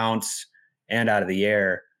off the bounce and out of the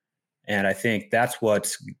air. And I think that's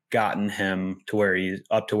what's gotten him to where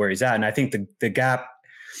he's at. And I think the gap,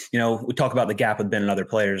 we talk about the gap with Ben and other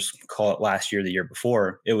players, call it last year, the year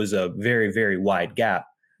before, it was a very, very wide gap.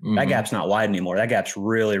 Mm-hmm. That gap's not wide anymore. That gap's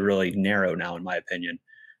really, really narrow now, in my opinion,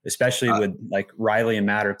 especially with like Riley and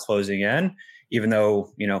Matt are closing in, even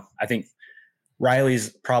though, I think Riley's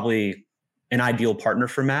probably an ideal partner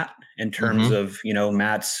for Matt in terms of,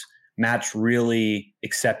 Matt's really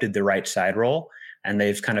accepted the right side role. And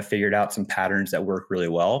they've kind of figured out some patterns that work really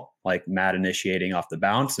well, like Matt initiating off the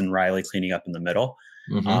bounce and Riley cleaning up in the middle.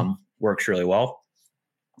 Works really well.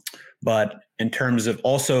 But in terms of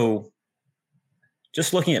also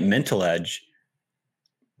just looking at mental edge,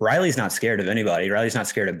 Riley's not scared of anybody. Riley's not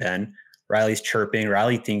scared of Ben. Riley's chirping.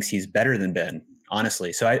 Riley thinks he's better than Ben,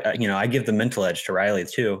 honestly. So I give the mental edge to Riley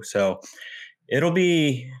too. So it'll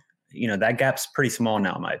be, that gap's pretty small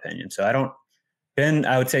now, in my opinion. So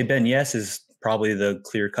I would say Ben, yes, is probably the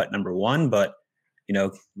clear-cut number 1, but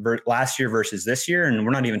last year versus this year, and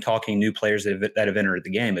we're not even talking new players that have entered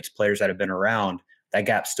the game. It's players that have been around. That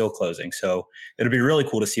gap's still closing. So it'll be really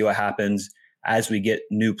cool to see what happens as we get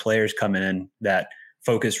new players coming in that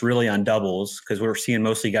focus really on doubles, because we're seeing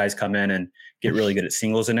mostly guys come in and get really good at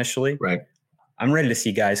singles initially. Right. I'm ready to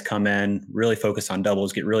see guys come in, really focus on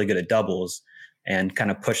doubles, get really good at doubles, and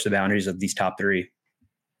kind of push the boundaries of these top 3.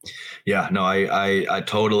 Yeah, no, I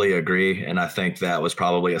totally agree. And I think that was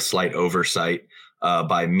probably a slight oversight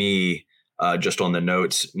by me just on the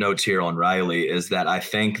notes here on Riley, is that I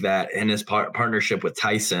think that in his partnership with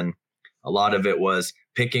Tyson, a lot of it was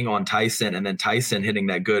picking on Tyson and then Tyson hitting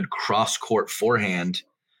that good cross-court forehand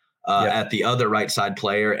at the other right side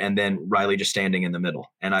player, and then Riley just standing in the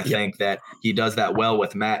middle. And I think that he does that well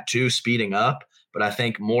with Matt too, speeding up. But I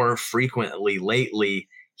think more frequently lately,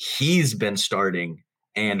 he's been starting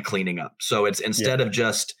and cleaning up. So it's instead of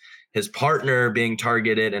just his partner being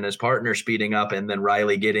targeted and his partner speeding up and then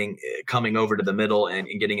Riley coming over to the middle and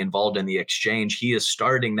getting involved in the exchange, he is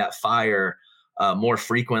starting that fire more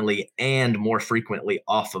frequently and more frequently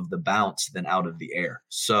off of the bounce than out of the air.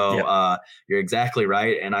 So you're exactly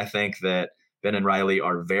right. And I think that Ben and Riley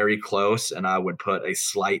are very close, and I would put a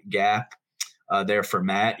slight gap there for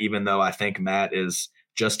Matt, even though I think Matt is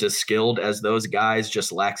just as skilled as those guys,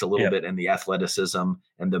 just lacks a little bit in the athleticism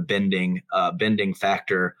and the bending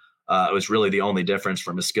factor. It was really the only difference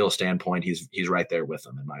from a skill standpoint. He's right there with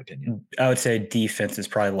them, in my opinion. I would say defense is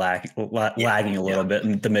probably lagging a little bit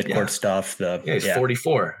in the midcourt stuff. He's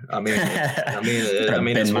 44. I mean,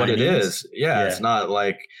 it's what it is. Yeah,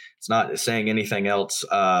 it's not saying anything else.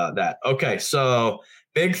 Okay. So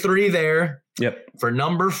big 3 there. Yep. For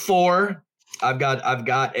number 4, I've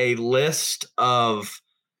got a list of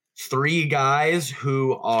 3 guys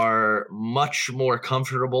who are much more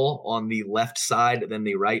comfortable on the left side than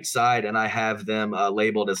the right side, and I have them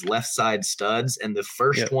labeled as left side studs. And the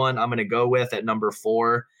first one I'm going to go with at number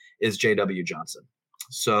 4 is JW Johnson.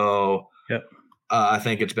 So I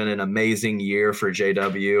think it's been an amazing year for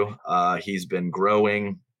JW. He's been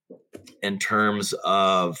growing in terms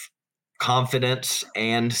of confidence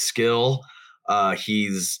and skill.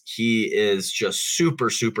 He is just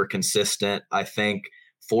super, super consistent. I think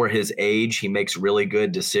for his age, he makes really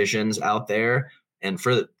good decisions out there. And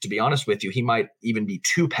to be honest with you, he might even be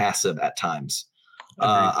too passive at times.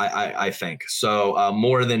 I think so,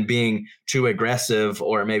 more than being too aggressive,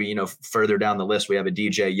 or maybe, further down the list, we have a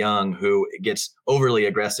DJ Young who gets overly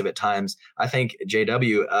aggressive at times. I think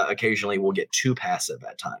JW occasionally will get too passive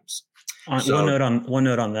at times. One note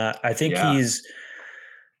on that. I think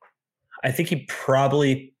he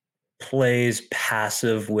probably plays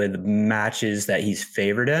passive with matches that he's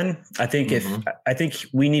favored in. I think I think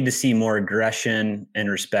we need to see more aggression in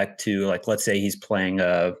respect to, like, let's say he's playing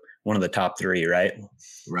one of the top 3, right?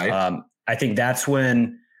 Right. I think that's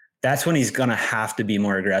when he's going to have to be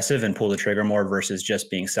more aggressive and pull the trigger more versus just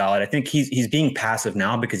being solid. I think he's being passive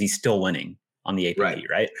now because he's still winning on the APT,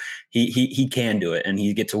 right? He can do it and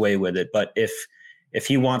he gets away with it. But if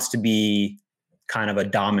he wants to be kind of the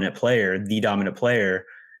dominant player,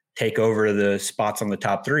 take over the spots on the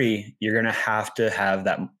top 3, you're going to have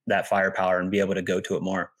that firepower and be able to go to it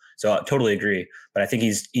more. So I totally agree. But I think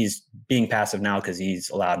he's being passive now because he's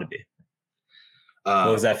allowed to be.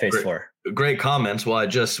 What was that face for? Great comments. Well,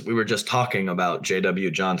 we were just talking about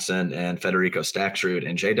JW Johnson and Federico Staksrud,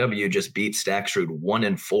 and JW just beat Staksrud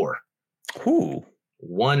 1-4. Ooh.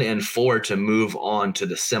 1-4 to move on to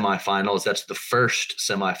the semifinals. That's the first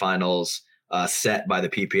semifinals set by the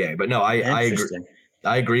PPA. But no, I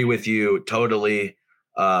agree with you totally,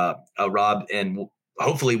 Rob, and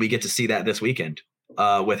hopefully we get to see that this weekend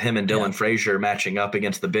with him and Dylan Frazier matching up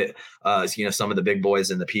against some of the big boys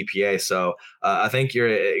in the PPA. So I think you're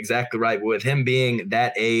exactly right. With him being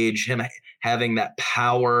that age, him having that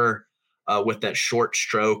power with that short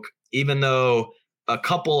stroke, even though a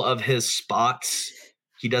couple of his spots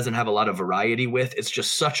he doesn't have a lot of variety with. It's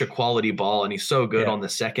just such a quality ball, and he's so good on the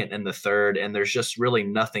second and the third, and there's just really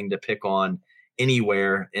nothing to pick on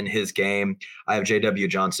anywhere in his game. I have JW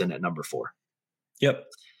Johnson at number 4. Yep.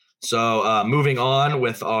 So moving on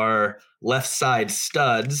with our left side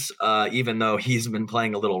studs, even though he's been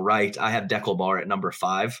playing a little right, I have Deckelbar at number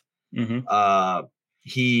 5. Mm-hmm.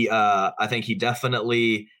 I think he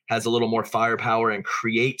definitely has a little more firepower and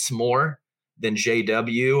creates more than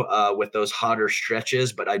JW with those hotter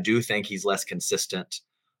stretches, but I do think he's less consistent.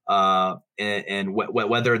 And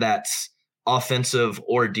whether that's offensive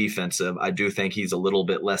or defensive, I do think he's a little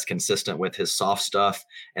bit less consistent with his soft stuff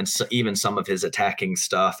and even some of his attacking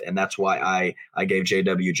stuff. And that's why I gave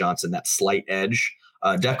JW Johnson that slight edge.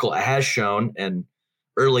 Deckel has shown, and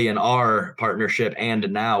early in our partnership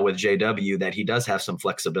and now with JW, that he does have some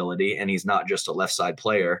flexibility and he's not just a left side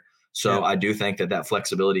player. So I do think that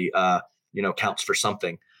flexibility, counts for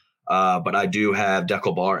something. But I do have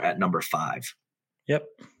Deckelbar at number 5. Yep.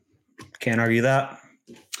 Can't argue that.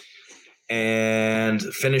 And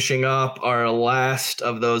finishing up our last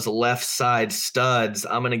of those left side studs,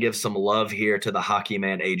 I'm going to give some love here to the hockey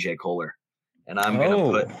man, AJ Kohler. And I'm going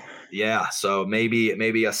to put, so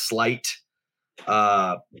maybe a slight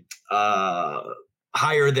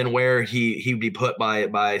higher than where he'd be put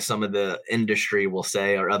by some of the industry, we'll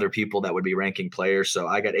say, or other people that would be ranking players. So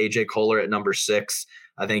I got AJ Kohler at number 6.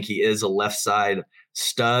 I think he is a left side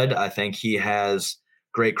stud. I think he has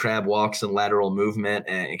great crab walks and lateral movement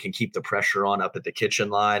and can keep the pressure on up at the kitchen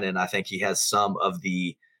line. And I think he has some of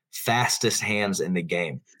the fastest hands in the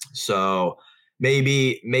game. So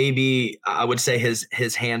maybe I would say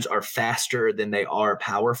his hands are faster than they are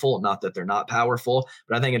powerful. Not that they're not powerful,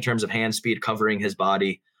 but I think in terms of hand speed, covering his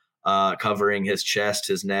body, covering his chest,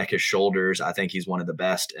 his neck, his shoulders, I think he's one of the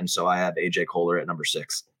best. And so I have AJ Kohler at number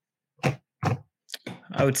 6.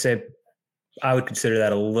 I would say I would consider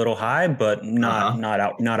that a little high, but not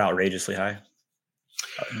outrageously high.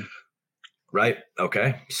 Right.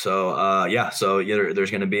 Okay. So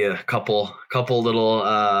there's going to be a couple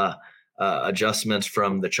little adjustments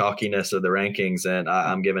from the chalkiness of the rankings, and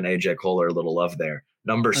I'm giving AJ Kohler a little love there.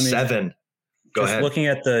 Number 7. Go ahead. Looking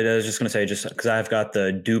at I was just going to say, just because I've got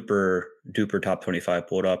the duper top 25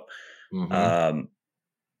 pulled up,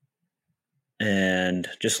 and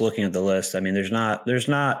just looking at the list, I mean, there's not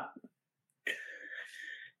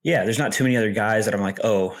too many other guys that I'm like,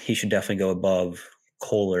 oh, he should definitely go above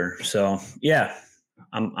Kohler. So yeah,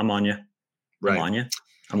 I'm on you. Right. I'm on you.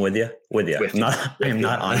 I'm with you. I am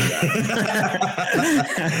not on you.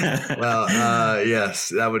 Well, yes,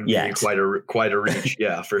 that would be quite a reach.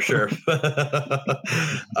 Yeah, for sure.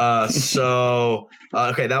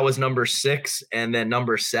 Okay, that was number 6. And then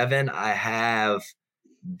number 7, I have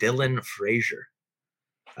Dylan Frazier.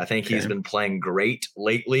 I think he's been playing great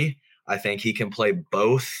lately. I think he can play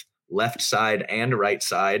both left side and right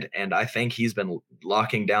side. And I think he's been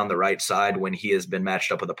locking down the right side when he has been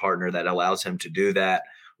matched up with a partner that allows him to do that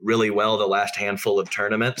really well the last handful of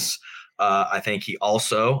tournaments. I think he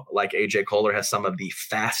also, like AJ Kohler, has some of the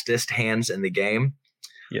fastest hands in the game.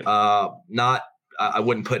 Yep. I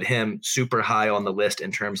wouldn't put him super high on the list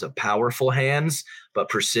in terms of powerful hands, but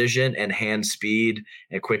precision and hand speed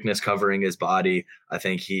and quickness covering his body, I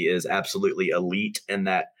think he is absolutely elite in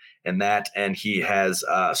that. And he has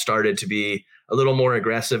started to be a little more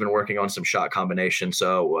aggressive and working on some shot combination.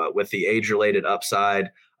 So with the age-related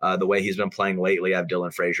upside, the way he's been playing lately, I have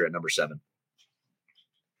Dylan Frazier at number 7.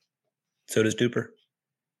 So does Duper.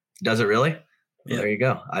 Does it really? Yeah. There you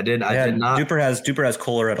go. I did not. Duper has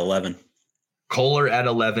Kohler at 11. Kohler at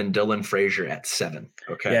 11, Dylan Frazier at 7.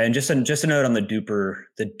 Okay. Yeah, and just a note on the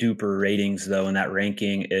Duper ratings though in that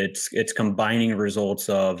ranking, it's combining results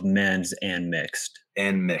of men's and mixed.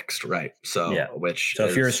 Right? So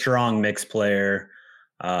if you're a strong mixed player,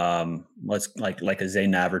 let's like a Zay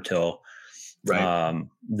Navratil, right?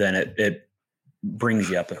 Then it brings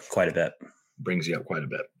you up quite a bit.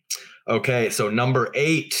 Okay, so number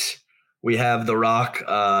 8. We have The Rock.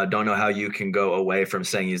 Don't know how you can go away from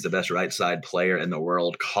saying he's the best right side player in the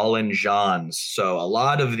world. Colin Johns. So a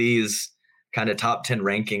lot of these kind of top 10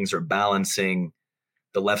 rankings are balancing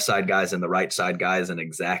the left side guys and the right side guys and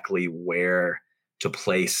exactly where to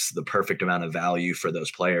place the perfect amount of value for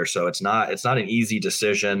those players. So it's not an easy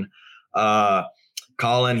decision.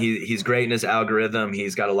 Colin, he's great in his algorithm.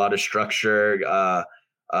 He's got a lot of structure,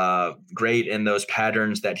 great in those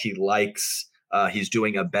patterns that he likes. He's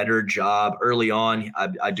doing a better job early on.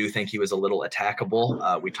 I do think he was a little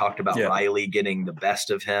attackable. We talked about Riley getting the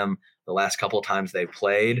best of him the last couple of times they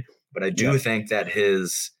played, but I do think that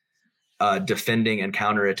his defending and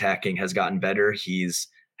counterattacking has gotten better.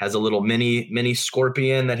 Has a little mini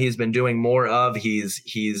scorpion that he's been doing more of.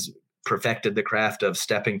 He's perfected the craft of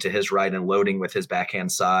stepping to his right and loading with his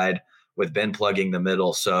backhand side with Ben plugging the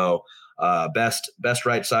middle. So best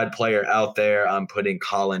right side player out there. I'm putting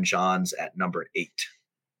Colin Johns at number 8.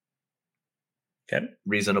 Okay.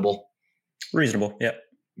 Reasonable. Yep.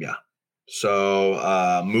 Yeah.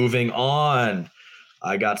 So moving on,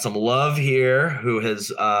 I got some love here who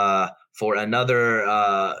has for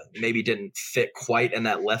another maybe didn't fit quite in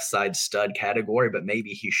that left side stud category, but maybe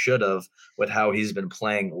he should have with how he's been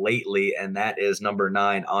playing lately. And that is number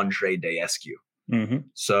 9, Andre Daescu. Mm-hmm.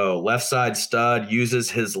 So left side stud,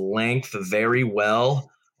 uses his length very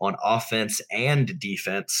well on offense and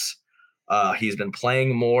defense. He's been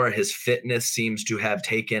playing more. His fitness seems to have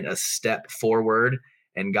taken a step forward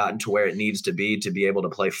and gotten to where it needs to be able to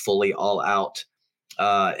play fully all out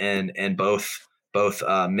and both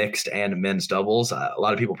mixed and men's doubles. A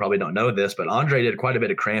lot of people probably don't know this, but Andre did quite a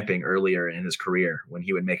bit of cramping earlier in his career when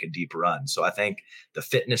he would make a deep run. So I think the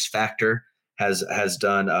fitness factor has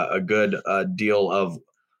done a good deal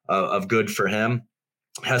of good for him.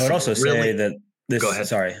 I would also say that this. Go ahead.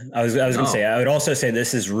 Sorry, I was going to say. I would also say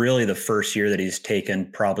this is really the first year that he's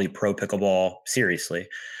taken probably pro pickleball seriously.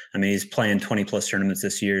 I mean, he's playing 20 plus tournaments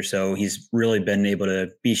this year, so he's really been able to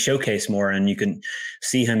be showcased more, and you can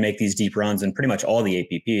see him make these deep runs in pretty much all the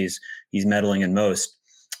APPs. He's medaling in most,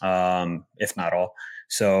 if not all.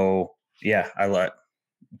 So yeah,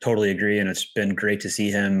 totally agree. And it's been great to see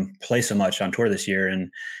him play so much on tour this year. And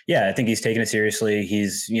yeah, I think he's taking it seriously.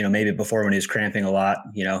 He's, maybe before when he was cramping a lot,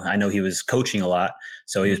 I know he was coaching a lot.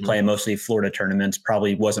 So he was playing mostly Florida tournaments,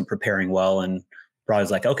 probably wasn't preparing well, and probably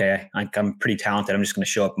was like, okay, I'm pretty talented. I'm just going to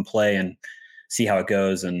show up and play and see how it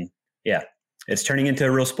goes. And yeah, it's turning into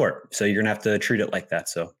a real sport. So you're going to have to treat it like that.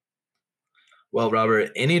 So. Well,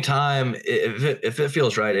 Robert, anytime, if it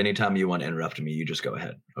feels right, anytime you want to interrupt me, you just go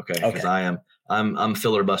ahead. Okay. Because I'm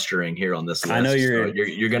filibustering here on this list. I know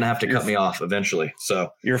you're going to have to cut me off eventually.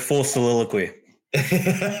 So your full soliloquy.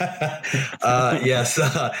 Yes.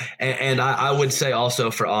 And I would say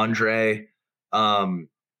also for Andre,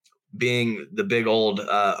 being the big old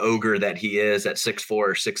ogre that he is at 6'4",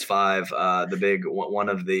 or 6'5", the big one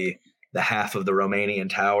of the half of the Romanian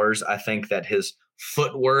towers, I think that his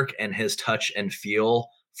footwork and his touch and feel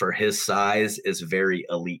for his size is very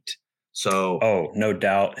elite. So, no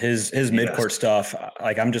doubt his midcourt stuff.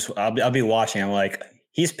 Like I'll be watching. I'm like,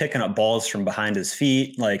 he's picking up balls from behind his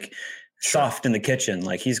feet, like soft in the kitchen.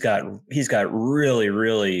 Like he's got really,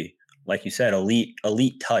 really, like you said,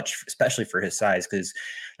 elite touch, especially for his size. Cause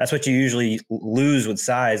that's what you usually lose with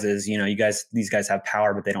size is, these guys have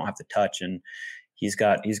power, but they don't have the touch. And he's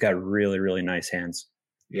got really, really nice hands.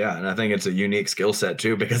 Yeah. And I think it's a unique skill set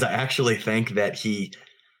too, because I actually think that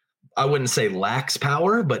I wouldn't say lacks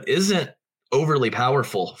power, but isn't overly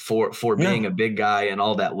powerful for being a big guy and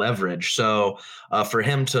all that leverage. So for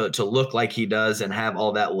him to look like he does and have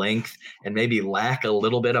all that length and maybe lack a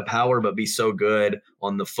little bit of power, but be so good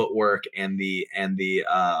on the footwork and the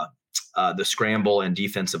scramble and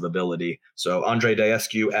defensive ability. So Andre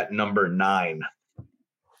Daescu at number 9.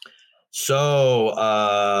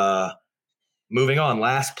 So moving on,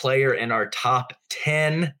 last player in our top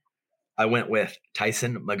 10, I went with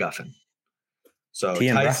Tyson McGuffin. So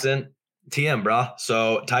TM, brah.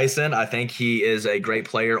 So Tyson, I think he is a great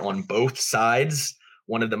player on both sides.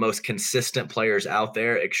 One of the most consistent players out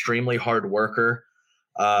there, extremely hard worker.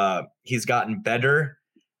 He's gotten better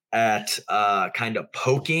at kind of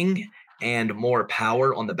poking and more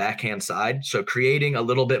power on the backhand side. So creating a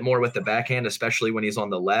little bit more with the backhand, especially when he's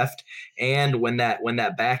on the left. And when that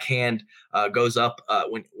backhand goes up,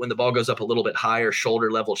 when the ball goes up a little bit higher,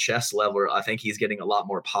 shoulder level, chest level, I think he's getting a lot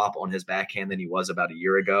more pop on his backhand than he was about a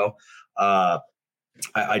year ago. I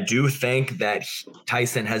do think that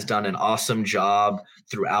Tyson has done an awesome job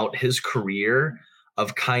throughout his career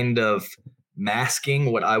of kind of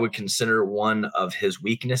masking what I would consider one of his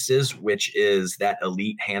weaknesses, which is that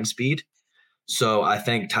elite hand speed. So I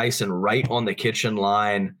think Tyson right on the kitchen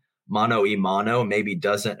line mano a mano, maybe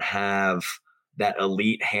doesn't have that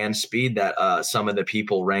elite hand speed that some of the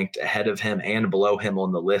people ranked ahead of him and below him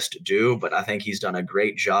on the list do. But I think he's done a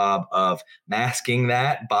great job of masking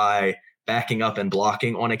that by backing up and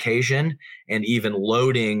blocking on occasion, and even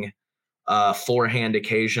loading forehand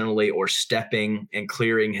occasionally, or stepping and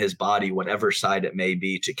clearing his body, whatever side it may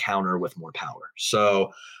be, to counter with more power.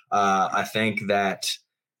 So I think that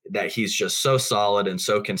he's just so solid and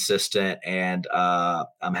so consistent, and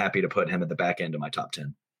I'm happy to put him at the back end of my top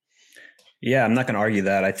 10. Yeah, I'm not going to argue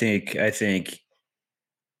that. I think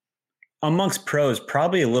amongst pros,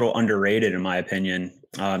 probably a little underrated in my opinion,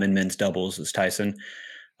 in men's doubles is Tyson,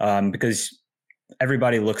 because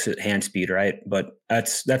everybody looks at hand speed, right? But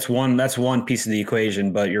that's one piece of the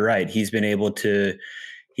equation. But you're right; he's been able to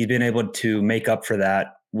make up for that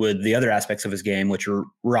with the other aspects of his game, which are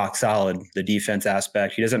rock solid. The defense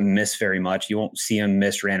aspect, he doesn't miss very much. You won't see him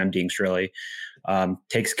miss random dinks really.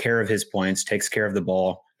 Takes care of his points, takes care of the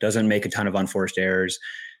ball, doesn't make a ton of unforced errors.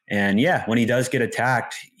 And yeah, when he does get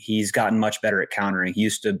attacked, he's gotten much better at countering. He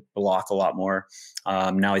used to block a lot more.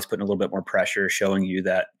 Now he's putting a little bit more pressure, showing you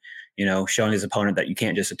that, showing his opponent that you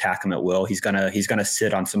can't just attack him at will. He's gonna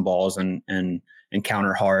sit on some balls and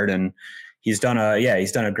counter hard. And he's done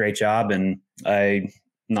a great job. And I'm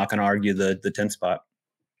not going to argue the 10th spot.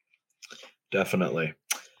 Definitely.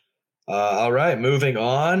 All right, moving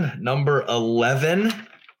on. Number 11,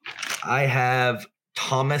 I have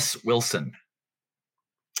Thomas Wilson.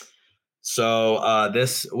 So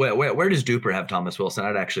where does Duper have Thomas Wilson?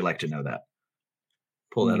 I'd actually like to know that.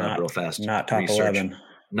 Pull that up real fast. Not top 11.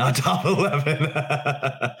 Not top 11.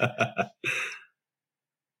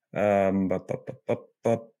 Let's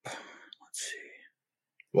see.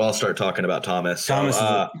 Well, I'll start talking about Thomas. Thomas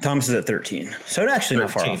is at 13. So it's actually 13.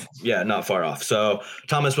 Not far off. Yeah, not far off. So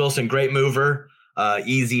Thomas Wilson, great mover,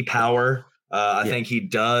 easy power. I think he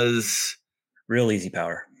does. Real easy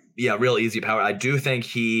power. Yeah, real easy power. I do think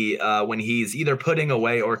he, when he's either putting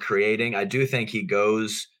away or creating, I do think he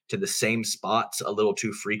goes to the same spots a little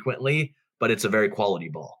too frequently, but it's a very quality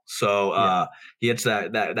ball. So he hits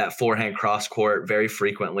that forehand cross court very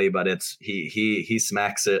frequently, but he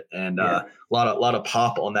smacks it, and a lot of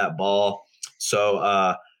pop on that ball.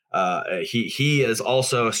 So he has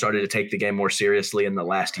also started to take the game more seriously in the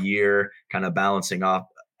last year, kind of balancing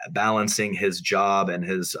his job and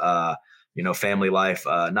his family life.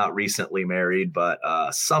 Not recently married, but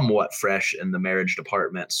somewhat fresh in the marriage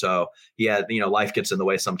department. So life gets in the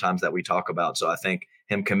way sometimes that we talk about. So I think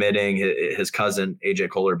him committing, his cousin AJ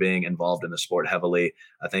Kohler being involved in the sport heavily,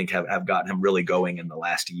 I think have gotten him really going in the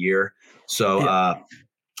last year. So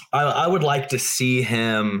I would like to see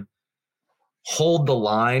him hold the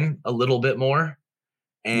line a little bit more,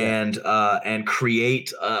 and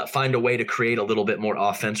create, find a way to create a little bit more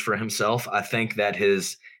offense for himself. I think that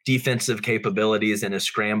his defensive capabilities and his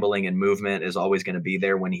scrambling and movement is always going to be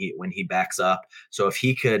there when he backs up. So if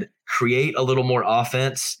he could create a little more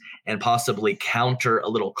offense and possibly counter a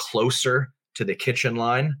little closer to the kitchen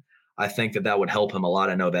line, I think that would help him a lot.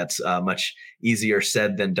 I know that's much easier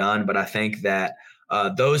said than done, but I think that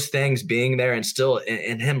those things being there, and still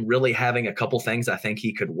in him really having a couple things I think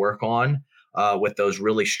he could work on with those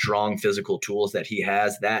really strong physical tools that he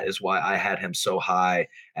has, that is why I had him so high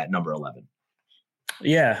at number 11.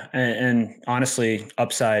 Yeah. And honestly,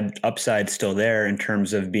 upside still there in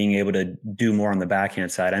terms of being able to do more on the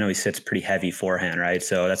backhand side. I know he sits pretty heavy forehand, right?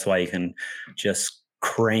 So that's why you can just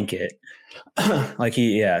crank it. I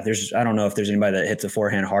don't know if there's anybody that hits a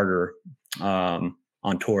forehand harder on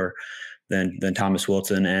tour than Thomas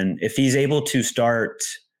Wilson. And if he's able to start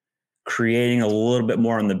creating a little bit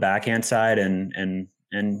more on the backhand side, and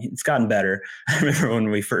it's gotten better. I remember when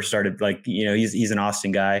we first started, he's an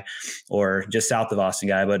Austin guy, or just south of Austin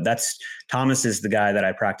guy, but Thomas is the guy that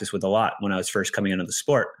I practiced with a lot when I was first coming into the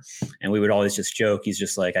sport. And we would always just joke. He's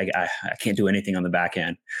just like, I can't do anything on the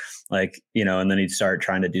backhand, and then he'd start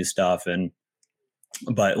trying to do stuff.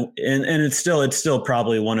 But it's still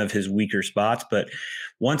probably one of his weaker spots, but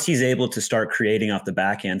once he's able to start creating off the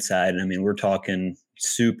backhand side, I mean, we're talking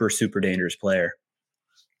super, super dangerous player.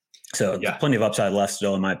 So plenty of upside left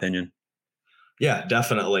still, in my opinion. Yeah,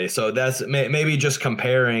 definitely. So that's maybe just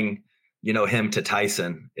comparing, him to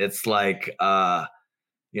Tyson. It's like,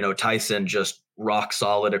 Tyson just rock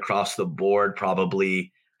solid across the board,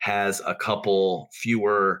 probably has a couple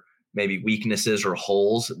fewer maybe weaknesses or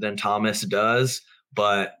holes than Thomas does,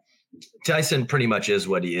 but Tyson pretty much is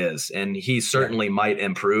what he is, and he certainly might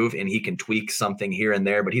improve, and he can tweak something here and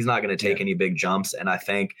there, but he's not going to take any big jumps. And I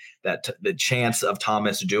think that the chance of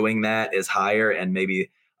Thomas doing that is higher, and maybe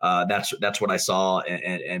that's what I saw,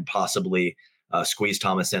 and possibly squeeze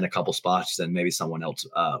Thomas in a couple spots than maybe someone else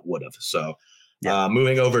would have. So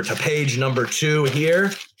moving over to page number 2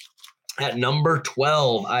 here. At number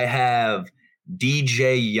 12, I have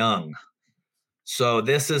DJ Young. So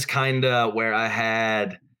this is kind of where I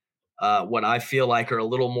had what I feel like are a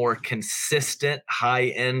little more consistent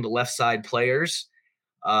high-end left side players,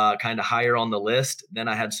 kind of higher on the list. Then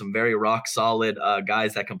I had some very rock solid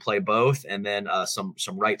guys that can play both, and then some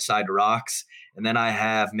right side rocks. And then I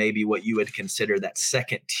have maybe what you would consider that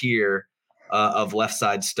second tier of left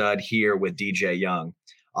side stud here with DJ Young.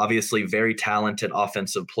 Obviously, very talented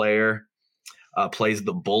offensive player, plays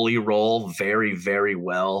the bully role very, very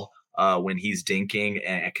well when he's dinking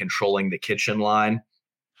and controlling the kitchen line.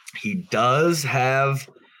 He does have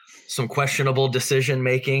some questionable decision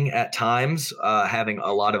making at times, having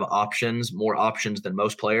a lot of options, more options than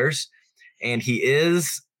most players. And he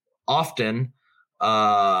is often,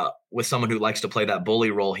 with someone who likes to play that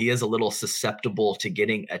bully role, he is a little susceptible to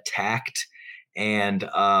getting attacked and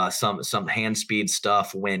some hand speed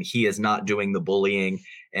stuff when he is not doing the bullying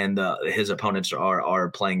and his opponents are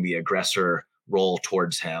playing the aggressor role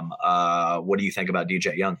towards him. What do you think about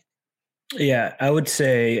DJ Young? Yeah, I would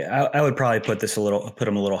say I would probably put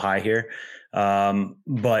him a little high here.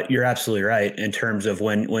 But you're absolutely right in terms of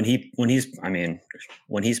when he's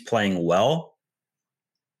playing well,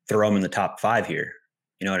 throw him in the top 5 here.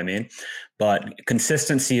 You know what I mean? But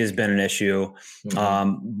consistency has been an issue,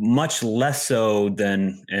 much less so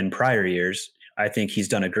than in prior years. I think he's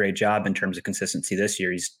done a great job in terms of consistency this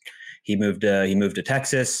year. He moved to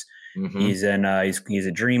Texas. He's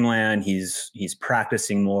a dreamland. He's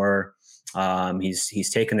practicing more. He's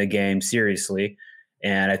taken the game seriously,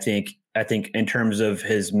 and I think in terms of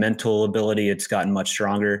his mental ability, it's gotten much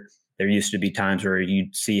stronger. There used to be times where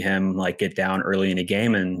you'd see him like get down early in a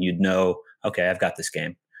game, and you'd know, okay, I've got this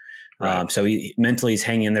game. Right. So mentally he's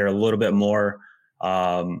hanging in there a little bit more.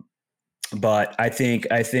 But I think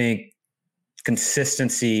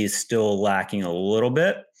consistency is still lacking a little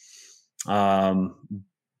bit.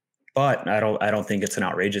 But I don't think it's an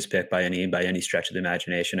outrageous pick by any stretch of the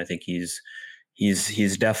imagination. I think he's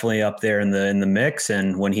definitely up there in the mix,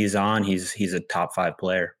 and when he's on, he's a top 5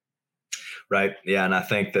 player. Right. Yeah, and I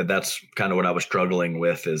think that's kind of what I was struggling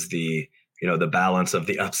with is the balance of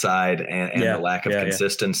the upside and the lack of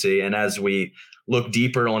consistency. Yeah. And as we look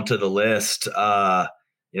deeper onto the list,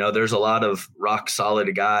 there's a lot of rock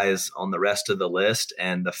solid guys on the rest of the list,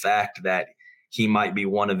 and the fact that he might be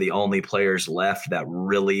one of the only players left that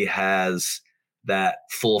really has that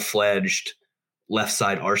full-fledged left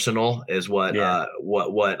side arsenal is what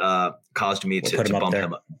caused me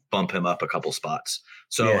to bump him up a couple spots.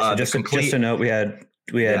 So, just a note, we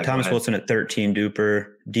had Thomas Wilson at 13,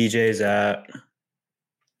 Duper, DJ's at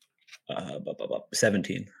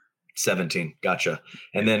 17. 17, gotcha.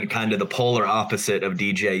 And then kind of the polar opposite of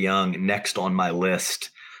DJ Young next on my list,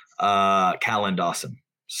 Callan Dawson.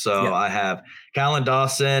 So I have Callan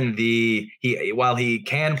Dawson. While he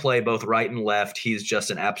can play both right and left, he's just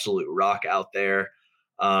an absolute rock out there.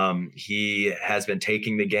 He has been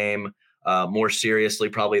taking the game more seriously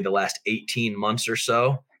probably the last 18 months or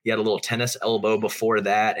so. He had a little tennis elbow before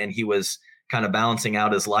that, and he was kind of balancing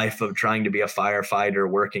out his life of trying to be a firefighter,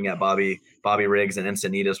 working at Bobby Riggs and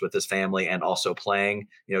Encinitas with his family, and also playing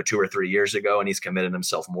 2 or 3 years ago. And he's committed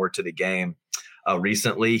himself more to the game.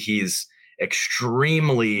 Recently, he's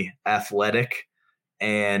extremely athletic,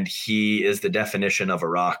 and he is the definition of a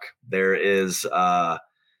rock. There is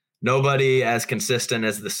nobody as consistent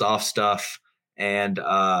as the soft stuff, and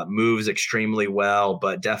moves extremely well,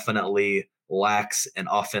 but definitely lacks an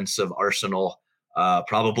offensive arsenal.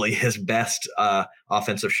 Probably his best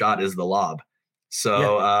offensive shot is the lob.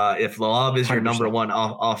 So if the lob is 100%. Your number one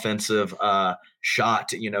offensive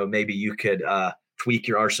shot, maybe you could tweak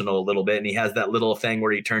your arsenal a little bit. And he has that little thing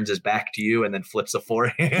where he turns his back to you and then flips a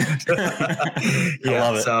forehand. I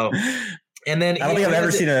love it. So, and then I don't think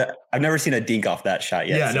I've never seen a dink off that shot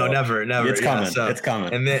yet. Yeah, so no, never. It's coming. It's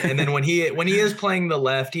coming. And then when he is playing the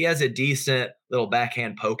left, he has a decent little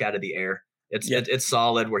backhand poke out of the air. It's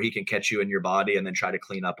solid where he can catch you in your body and then try to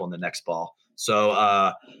clean up on the next ball. So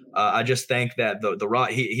I just think that the raw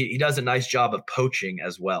he does a nice job of poaching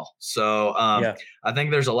as well. So I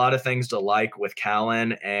think there's a lot of things to like with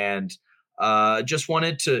Callan, and just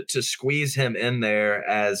wanted to squeeze him in there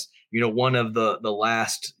as one of the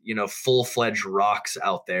last full-fledged rocks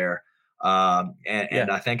out there.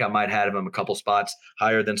 And I think I might have him a couple spots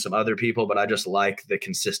higher than some other people, but I just like the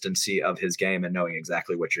consistency of his game and knowing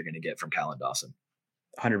exactly what you're going to get from Callan Dawson.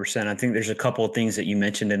 100%. I think there's a couple of things that you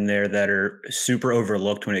mentioned in there that are super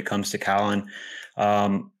overlooked when it comes to Callan.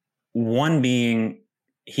 One being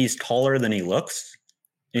he's taller than he looks.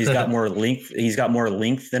 He's got more length. He's got more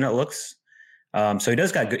length than it looks. So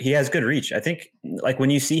he has good reach. I think like when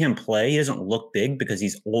you see him play, he doesn't look big because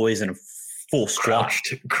he's always in a full squat.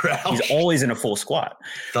 Crouched. He's always in a full squat.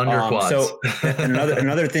 Thunder quads. So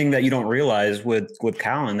another thing that you don't realize with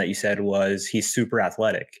Callan that you said was he's super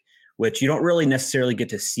athletic, which you don't really necessarily get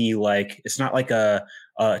to see. Like, it's not like a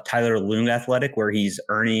Tyler Lung athletic where he's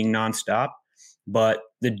earning nonstop, but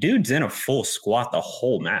the dude's in a full squat the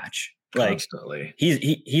whole match. Like, constantly.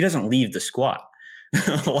 He doesn't leave the squat.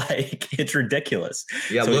 Like, it's ridiculous.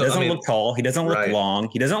 Yeah, so he doesn't look tall. He doesn't look long.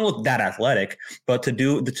 He doesn't look that athletic. But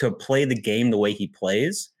to play the game the way he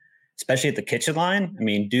plays, especially at the kitchen line, I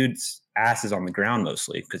mean, dude's ass is on the ground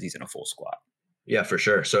mostly because he's in a full squat. Yeah, for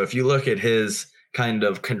sure. So if you look at his kind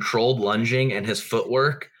of controlled lunging and his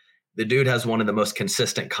footwork, the dude has one of the most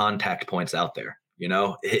consistent contact points out there. You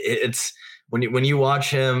know, it's when you watch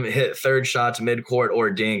him hit third shots, midcourt or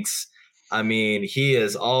dinks, I mean, he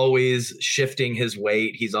is always shifting his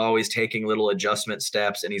weight. He's always taking little adjustment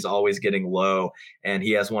steps, and he's always getting low. And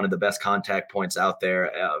he has one of the best contact points out there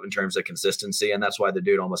in terms of consistency, and that's why the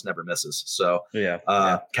dude almost never misses. So,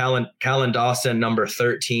 Callan Dawson, number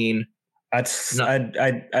 13. I'd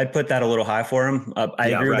put that a little high for him.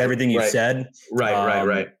 I agree with everything you said.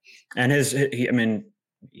 Right. And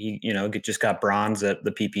he just got bronze at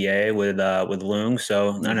the PPA with Lung.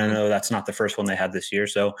 So, and I know that's not the first one they had this year.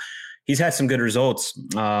 So, he's had some good results,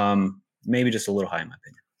 maybe just a little high in my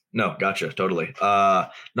opinion. No, gotcha. Totally.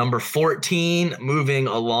 Number 14, moving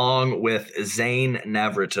along with Zane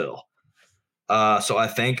Navratil. So I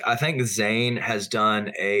think Zane has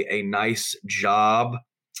done a nice job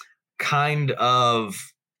kind of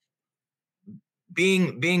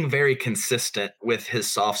being very consistent with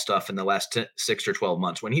his soft stuff in the last 6 or 12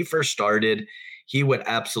 months. When he first started, he would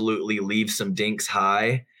absolutely leave some dinks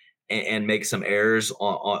high and make some errors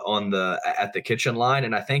at the kitchen line.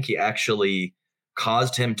 And I think he actually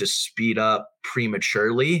caused him to speed up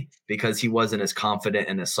prematurely because he wasn't as confident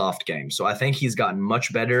in his soft game. So I think he's gotten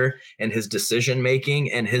much better in his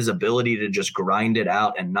decision-making and his ability to just grind it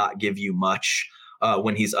out and not give you much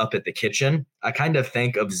when he's up at the kitchen. I kind of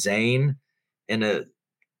think of Zane in a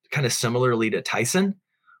kind of similarly to Tyson,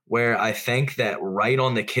 where I think that right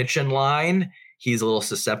on the kitchen line, he's a little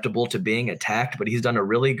susceptible to being attacked, but he's done a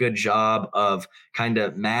really good job of kind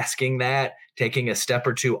of masking that, taking a step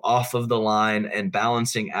or two off of the line and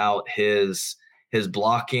balancing out his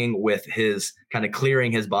blocking with his kind of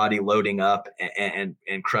clearing his body, loading up and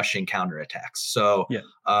crushing counterattacks. So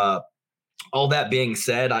all that being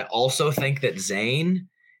said, I also think that Zane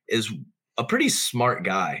is a pretty smart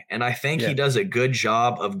guy. And I think he does a good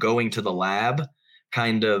job of going to the lab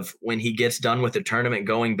kind of when he gets done with the tournament,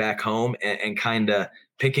 going back home and kind of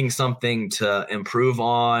picking something to improve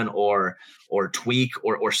on or tweak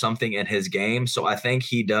or something in his game. So I think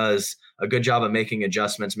he does a good job of making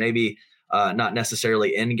adjustments, maybe not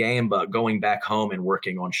necessarily in game, but going back home and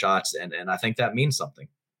working on shots. And I think that means something.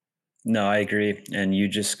 No, I agree. And you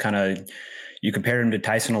just you compared him to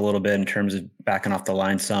Tyson a little bit in terms of backing off the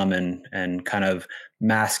line some and kind of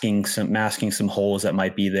masking some holes that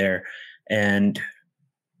might be there. And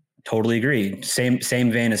totally agree. Same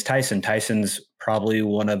vein as Tyson. Tyson's probably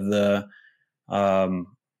one of the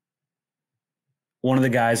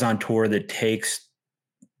guys on tour that takes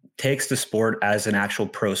the sport as an actual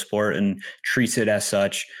pro sport and treats it as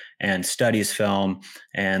such and studies film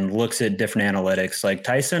and looks at different analytics. Like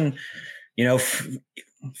Tyson,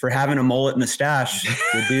 for having a mullet and a stash,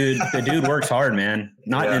 the dude works hard, man.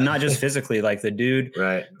 And not just physically, like the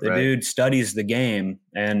dude studies the game.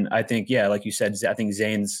 And I think, like you said, I think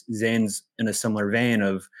Zane's in a similar vein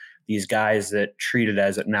of these guys that treat it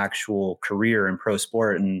as an actual career in pro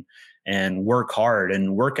sport and work hard,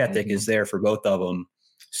 and work ethic is there for both of them.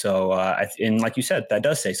 So, and like you said, that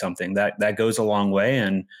does say something that goes a long way.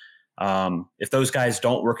 And if those guys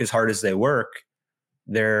don't work as hard as they work,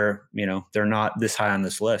 they're not this high on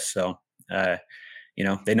this list. So, they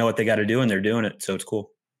know what they got to do and they're doing it. So it's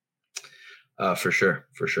cool. For sure.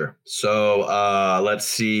 So let's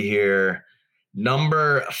see here.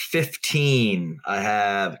 Number 15, I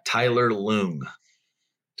have Tyler Lung.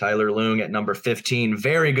 Tyler Lung at number 15,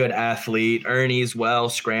 very good athlete, earnies well,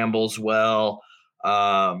 scrambles well.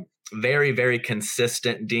 Very, very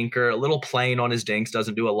consistent dinker, a little plain on his dinks,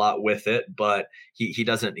 doesn't do a lot with it, but he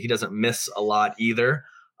doesn't miss a lot either.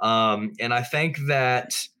 And I think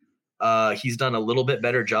that he's done a little bit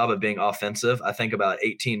better job of being offensive. I think about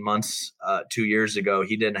 18 months, 2 years ago,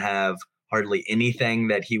 he didn't have hardly anything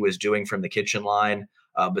that he was doing from the kitchen line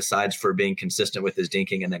besides for being consistent with his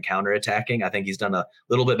dinking and then counterattacking. I think he's done a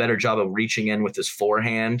little bit better job of reaching in with his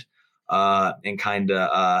forehand. and kind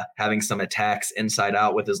of having some attacks inside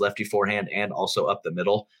out with his lefty forehand and also up the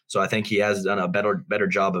middle. So I think he has done a better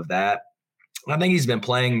job of that. I think he's been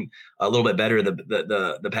playing a little bit better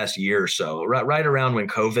the past year or so. Right around when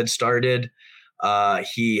COVID started,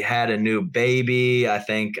 he had a new baby. I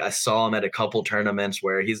think I saw him at a couple tournaments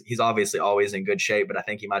where he's obviously always in good shape, but I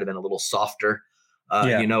think he might have been a little softer.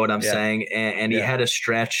 You know what I'm saying? And he had a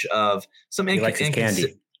stretch of some he likes his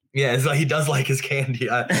candy. Yeah, so he does like his candy.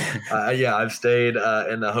 I've stayed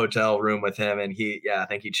in the hotel room with him, and I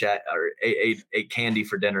think he ate candy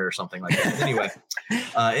for dinner or something like that.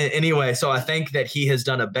 Anyway, so I think that he has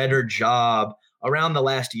done a better job around the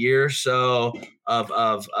last year or so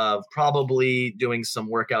of probably doing some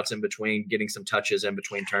workouts in between, getting some touches in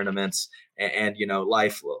between tournaments, and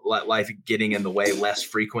life getting in the way less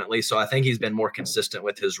frequently. So I think he's been more consistent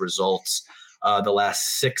with his results the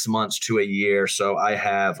last 6 months to a year. So I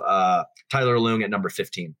have Tyler Leung at number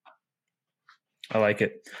 15. I like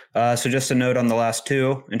it. So just a note on the last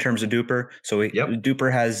two in terms of Duper. So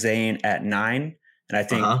Duper has Zane at 9, and I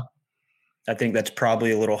think that's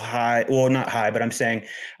probably a little high. Well, not high, but I'm saying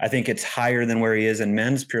I think it's higher than where he is in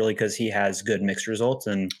men's purely because he has good mixed results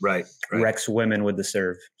and wrecks women with the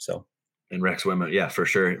serve. So and wrecks women, yeah, for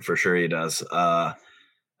sure he does.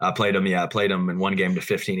 I played him in one game to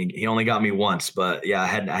 15. He only got me once, but I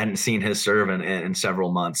hadn't seen his serve in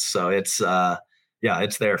several months. So it's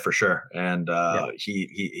it's there for sure, and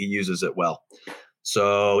he uses it well.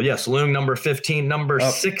 So yes, Leung number 15, number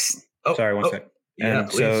 6. Oh, sorry, one sec.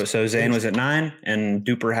 And so Zane was at 9, and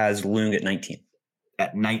Duper has Leung at 19.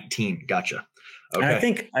 At 19, gotcha. Okay.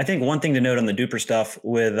 And I think one thing to note on the Duper stuff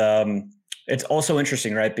with it's also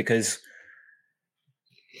interesting, right? Because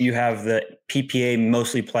you have the PPA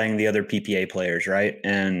mostly playing the other PPA players, right?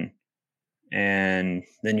 And then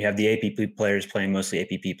you have the APP players playing mostly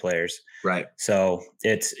APP players, right? So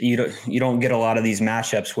it's you don't get a lot of these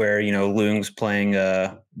matchups where Leung's playing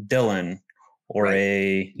Dylan or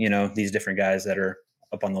these different guys that are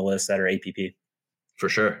up on the list that are APP. For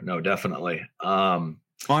sure, no, definitely.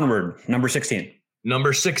 Onward, number 16.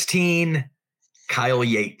 Number 16, Kyle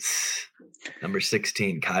Yates. Number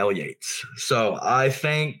 16, Kyle Yates. So I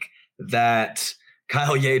think that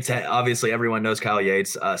Kyle Yates, obviously everyone knows Kyle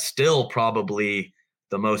Yates, still probably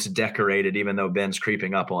the most decorated, even though Ben's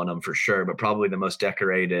creeping up on him for sure, but probably the most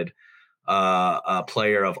decorated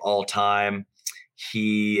player of all time.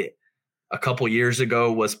 He, a couple years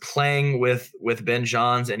ago, was playing with Ben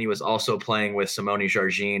Johns, and he was also playing with Simone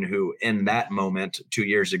Jargin, who in that moment 2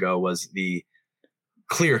 years ago was the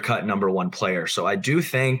clear-cut number 1 player. So I do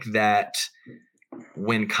think that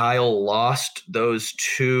when Kyle lost those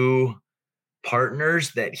 2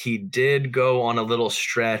 partners, that he did go on a little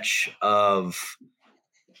stretch of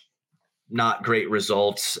not great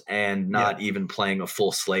results and not even playing a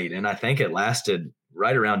full slate. And I think it lasted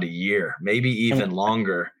right around a year, maybe even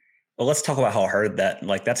longer. Well, let's talk about how hard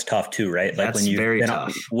that's tough too, right? Like that's very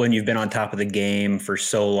tough. When you've been on top of the game for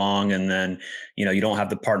so long, and then, you don't have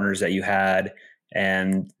the partners that you had.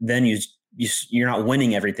 And then you're not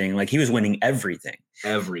winning everything. Like he was winning everything.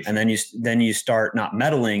 And then you start not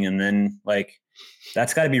meddling. And then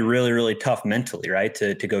that's gotta be really, really tough mentally, right?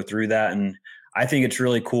 To go through that. And I think it's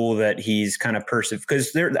really cool that he's kind of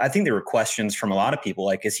because I think there were questions from a lot of people.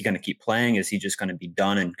 Like, is he going to keep playing? Is he just going to be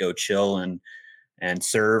done and go chill and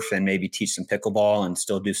surf and maybe teach some pickleball and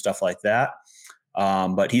still do stuff like that?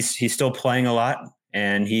 But he's still playing a lot.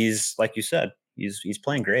 And he's, like you said, he's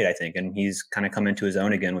playing great, I think, and he's kind of come into his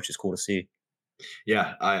own again, which is cool to see.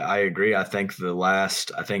 Yeah, I agree. I think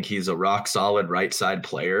he's a rock solid right side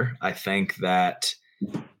player. I think that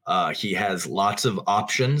he has lots of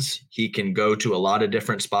options. He can go to a lot of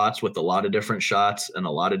different spots with a lot of different shots and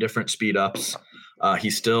a lot of different speed ups. He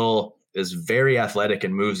still is very athletic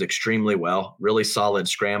and moves extremely well. Really solid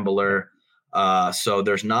scrambler. So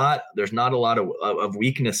there's not a lot of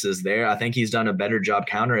weaknesses there. I think he's done a better job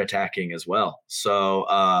counterattacking as well.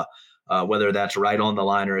 So whether that's right on the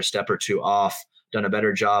line or a step or 2 off, done a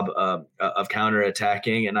better job of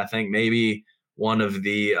counterattacking. And I think maybe one of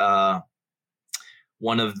the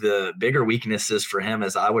bigger weaknesses for him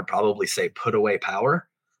is, I would probably say, put away power,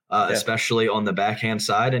 especially on the backhand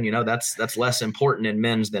side. And that's less important in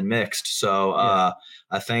men's than mixed. So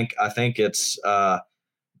I think it's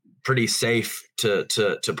pretty safe to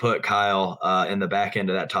put Kyle in the back end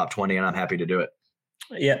of that top 20, and I'm happy to do it.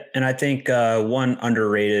 Yeah, and I think one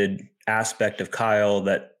underrated aspect of Kyle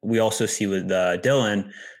that we also see with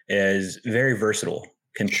Dylan is very versatile.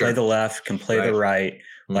 Can play the left, can play the right.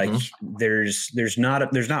 Like there's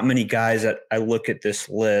not many guys that I look at this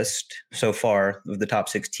list so far of the top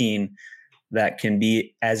 16 that can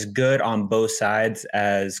be as good on both sides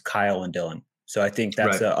as Kyle and Dylan. So I think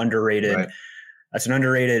that's an underrated. That's an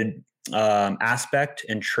underrated aspect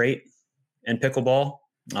and trait in pickleball,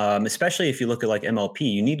 especially if you look at like MLP.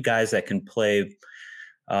 You need guys that can play.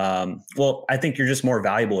 Well, I think you're just more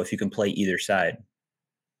valuable if you can play either side.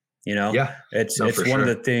 It's one of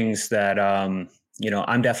the things that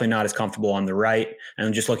I'm definitely not as comfortable on the right.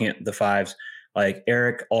 And just looking at the fives, like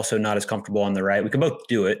Eric, also not as comfortable on the right. We can both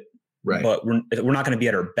do it. Right. But we're not going to be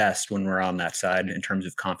at our best when we're on that side in terms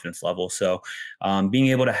of confidence level. So being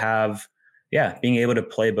able to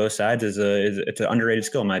play both sides it's an underrated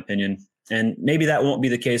skill in my opinion. And maybe that won't be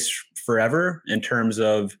the case forever in terms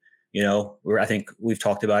of, where I think we've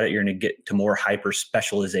talked about it. You're going to get to more hyper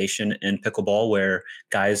specialization in pickleball where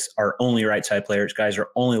guys are only right side players, guys are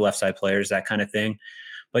only left side players, that kind of thing.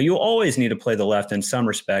 But you'll always need to play the left in some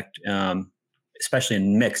respect, especially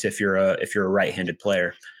in mixed if you're a right-handed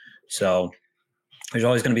player. So there's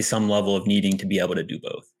always going to be some level of needing to be able to do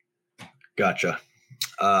both. Gotcha.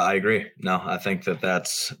 I agree. No, I think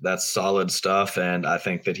that's solid stuff. And I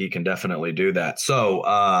think that he can definitely do that. So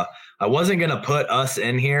I wasn't going to put us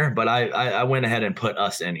in here, but I went ahead and put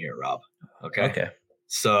us in here, Rob. Okay.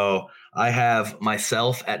 So I have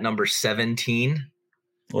myself at number 17.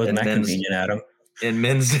 Wasn't that convenient, Adam? In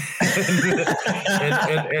men's in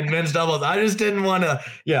men's doubles. I just didn't want to.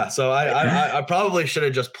 Yeah. So I probably should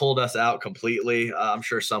have just pulled us out completely. I'm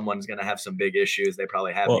sure someone's going to have some big issues. They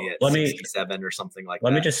probably have me at 67 or something like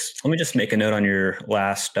that. Let me just make a note on your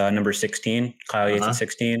last number 16. Kyle Yates at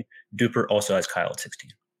 16. Duper also has Kyle at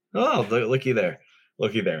 16. Oh, looky there.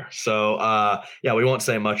 So we won't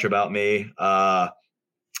say much about me. I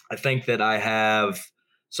think that I have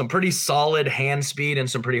some pretty solid hand speed and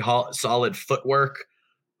some pretty solid footwork.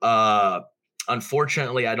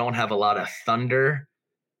 Unfortunately, I don't have a lot of thunder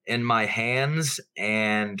in my hands.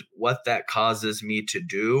 And what that causes me to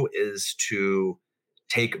do is to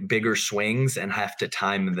take bigger swings and have to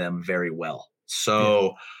time them very well.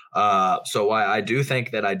 So I do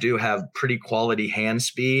think that I do have pretty quality hand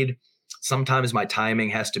speed. Sometimes my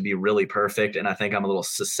timing has to be really perfect. And I think I'm a little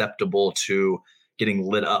susceptible to getting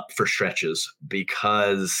lit up for stretches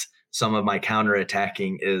because some of my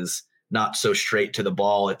counterattacking is not so straight to the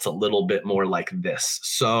ball. It's a little bit more like this.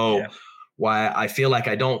 So why I feel like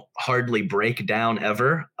I don't hardly break down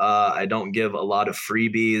ever. I don't give a lot of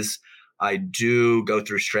freebies. I do go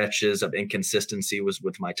through stretches of inconsistency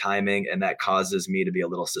with my timing, and that causes me to be a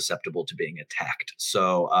little susceptible to being attacked.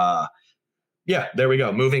 So there we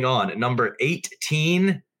go. Moving on. Number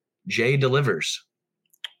 18, Jay delivers.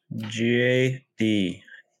 JD.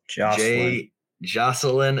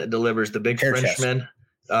 Jocelyn delivers, the big hair Frenchman,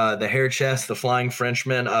 the hair chest, the flying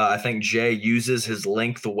Frenchman. I think Jay uses his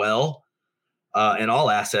length well in all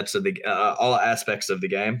aspects of the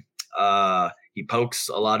game. He pokes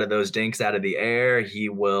a lot of those dinks out of the air. He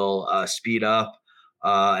will speed up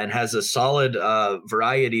and has a solid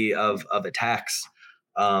variety of attacks.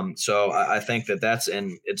 So I think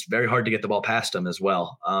and it's very hard to get the ball past him as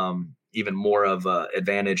well. Even more of an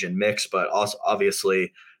advantage in mix, but also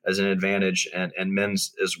obviously as an advantage and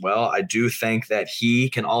men's as well. I do think that he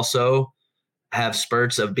can also have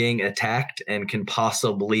spurts of being attacked and can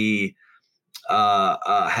possibly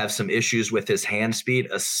have some issues with his hand speed,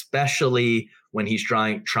 especially when he's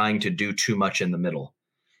trying to do too much in the middle.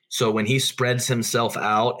 So when he spreads himself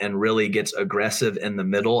out and really gets aggressive in the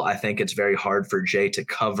middle, I think it's very hard for Jay to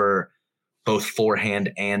cover both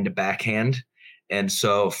forehand and backhand. And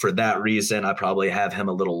so for that reason, I probably have him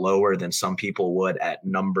a little lower than some people would at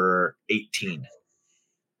number 18.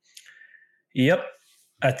 Yep.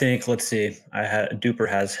 I think, let's see. Duper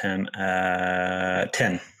has him at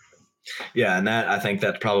 10. Yeah, and I think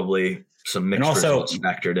that's probably some mixed results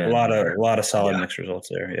factored in. A lot of solid mixed results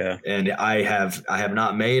there. Yeah. And I have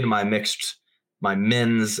not made my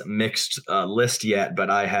men's mixed list yet, but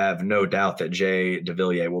I have no doubt that Jay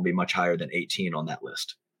DeVilliers will be much higher than 18 on that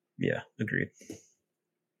list. Yeah, agreed.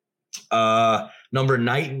 Number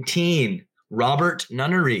 19, Robert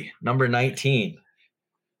Nunnery. Number 19.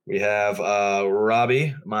 We have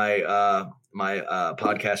Robbie, my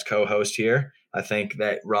podcast co-host here. I think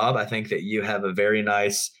that you have a very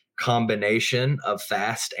nice combination of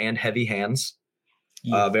fast and heavy hands.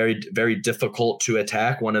 Very, very difficult to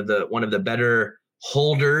attack. One of the better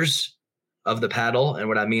holders of the paddle. And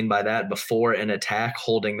what I mean by that, before an attack,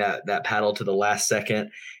 holding that paddle to the last second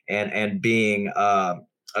and being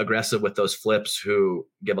aggressive with those flips who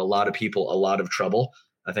give a lot of people a lot of trouble.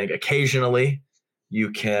 I think occasionally You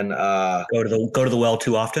can go to the well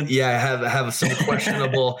too often. Yeah, have some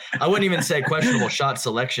questionable. I wouldn't even say questionable shot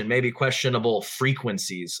selection. Maybe questionable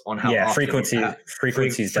frequencies on how often.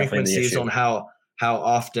 Frequencies definitely the issue. On how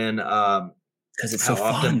often. Because it's so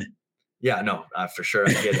fun. Yeah, no, for sure,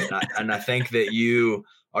 I get it, and I think that you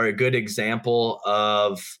are a good example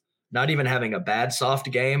of not even having a bad soft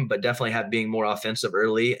game, but definitely being more offensive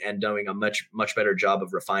early and doing a much better job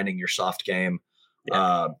of refining your soft game.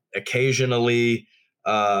 Yeah. Occasionally.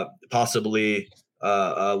 Possibly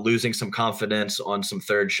losing some confidence on some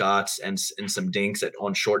third shots and some dinks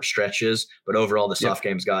on short stretches, but overall the soft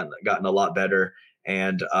game's gotten a lot better,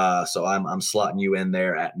 and so I'm slotting you in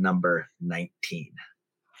there at number 19.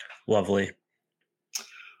 Lovely.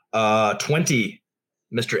 20,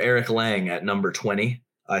 Mr. Eric Lang at number 20.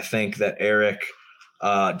 I think that Eric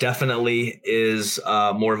definitely is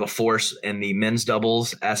more of a force in the men's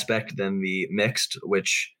doubles aspect than the mixed,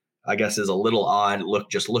 which I guess is a little odd.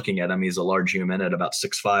 Looking at him, he's a large human at about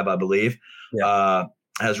 6'5", I believe. Yeah.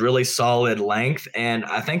 Has really solid length, and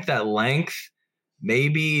I think that length,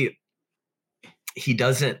 maybe he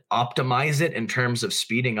doesn't optimize it in terms of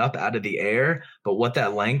speeding up out of the air, but what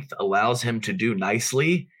that length allows him to do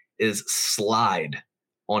nicely is slide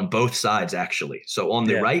on both sides, actually. So on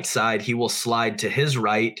the right side, he will slide to his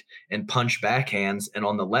right and punch backhands, and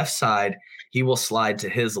on the left side, he will slide to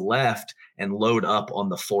his left and load up on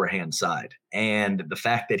the forehand side. And the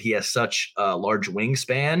fact that he has such a large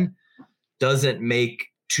wingspan doesn't make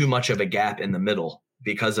too much of a gap in the middle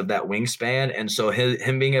because of that wingspan. And so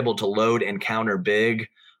him being able to load and counter big,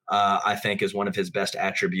 I think is one of his best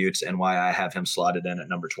attributes, and why I have him slotted in at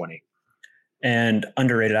number 20. And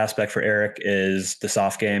underrated aspect for Eric is the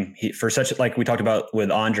soft game. Like we talked about with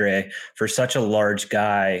Andre, for such a large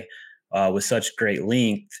guy with such great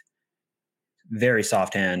length, very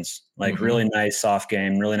soft hands, like really nice soft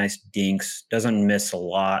game, really nice dinks, doesn't miss a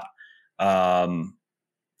lot. And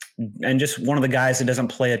just one of the guys that doesn't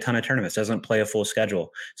play a ton of tournaments, doesn't play a full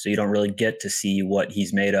schedule. So you don't really get to see what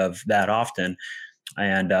he's made of that often.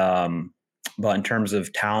 And, but in terms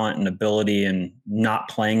of talent and ability and not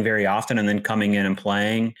playing very often and then coming in and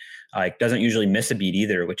playing, like doesn't usually miss a beat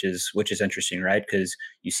either, which is interesting, right? Because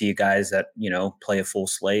you see guys that, play a full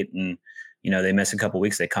slate and, they miss a couple of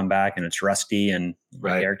weeks, they come back and it's rusty, and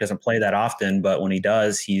right. Eric doesn't play that often, but when he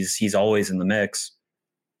does, he's always in the mix.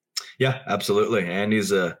 Yeah, absolutely. And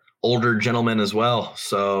he's a older gentleman as well.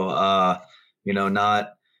 So,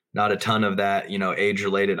 not a ton of that, age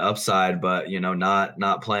related upside, but,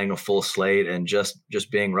 not playing a full slate and just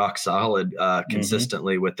being rock solid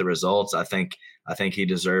consistently with the results. I think he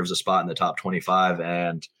deserves a spot in the top 25,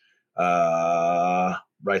 and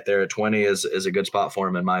right there at 20 is a good spot for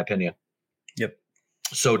him, in my opinion. Yep.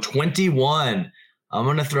 So 21, I'm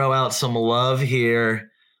going to throw out some love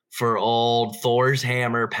here for old Thor's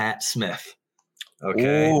hammer, Pat Smith.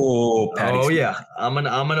 Okay. Ooh, Smith. Yeah. I'm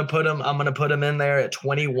gonna put him in there at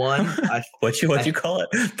 21. What you call it?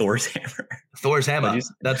 Thor's hammer. Thor's hammer.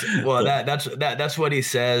 That's what he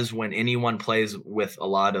says when anyone plays with a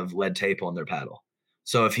lot of lead tape on their paddle.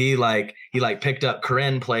 So if he picked up,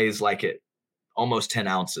 Corinne plays like it almost 10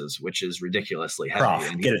 ounces, which is ridiculously heavy.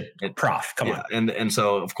 Prof, come on. And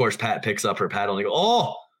so of course Pat picks up her paddle and he goes,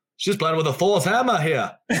 "Oh, she's playing with a Thor's hammer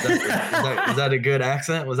here." Is that a good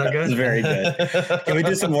accent? Was that good? That's very good. Can we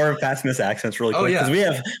do some more Pat Smith accents really quick? Because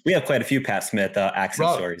we have quite a few Pat Smith accent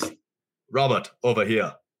stories. Robert, over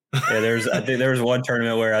here. Yeah, there was one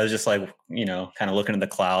tournament where I was just like, kind of looking at the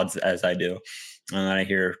clouds as I do, and then I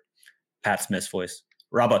hear Pat Smith's voice.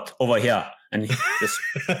 "Robert, over here," and he just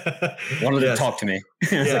wanted to talk to me.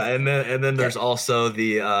 Yeah, and then there's also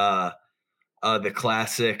the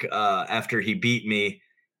classic after he beat me.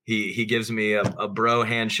 He gives me a bro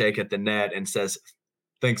handshake at the net and says,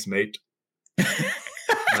 "Thanks, mate."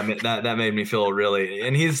 I mean, that made me feel really,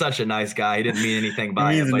 and he's such a nice guy. He didn't mean anything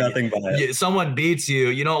by it. He means nothing by it. Someone beats you,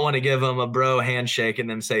 you don't want to give him a bro handshake and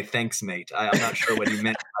then say, "Thanks, mate." I'm not sure what he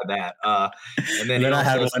meant by that. And then I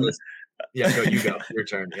had one. Yeah, you go. Your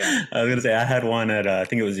turn. Yeah. I was going to say, I had one at, I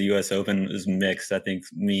think it was the US Open. It was mixed. I think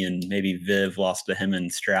me and maybe Viv lost to him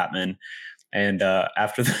and Stratman. And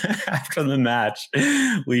after the match,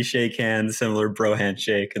 we shake hands, similar bro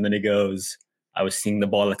handshake. And then he goes, "I was seeing the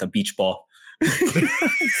ball like a beach ball."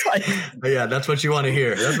 Yeah, that's what you want to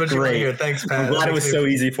hear. That's what you want to hear. Thanks, Pat. I'm glad it was so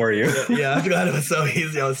easy for you. Yeah, I'm glad it was so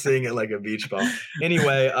easy. I was seeing it like a beach ball.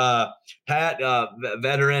 Anyway, Pat,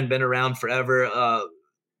 veteran, been around forever,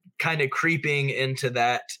 kind of creeping into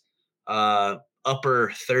that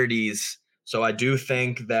upper 30s. So I do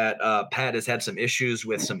think that Pat has had some issues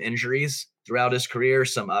with some injuries throughout his career,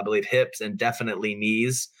 some, I believe, hips and definitely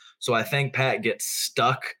knees. So I think Pat gets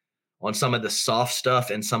stuck on some of the soft stuff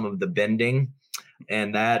and some of the bending.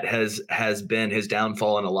 And that has been his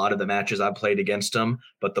downfall in a lot of the matches I've played against him.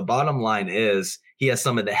 But the bottom line is he has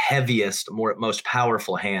some of the heaviest, most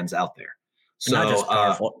powerful hands out there. So not just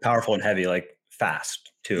powerful and heavy, like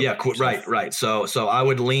fast too. Yeah, right. So I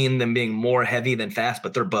would lean them being more heavy than fast,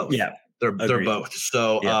 but they're both. Yeah, they're both.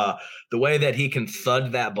 So the way that he can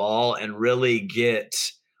thud that ball and really get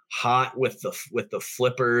hot with the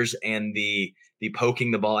flippers and the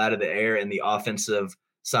poking the ball out of the air and the offensive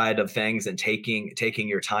side of things and taking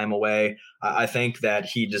your time away. I think that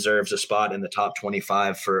he deserves a spot in the top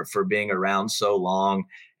 25 for being around so long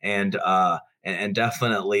and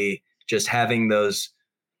definitely just having those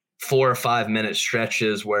 4 or 5 minute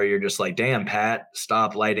stretches where you're just like, damn, Pat,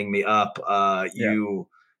 stop lighting me up. You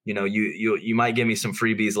might give me some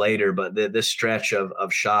freebies later, but this stretch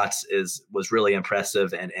of shots was really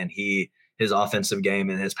impressive. And his offensive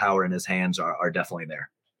game and his power in his hands are definitely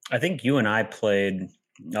there. I think you and I played,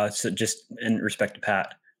 so just in respect to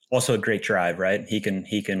Pat, also a great drive, right? He can.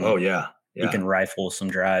 Oh yeah. He can rifle some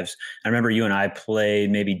drives. I remember you and I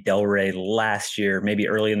played maybe Delray last year, maybe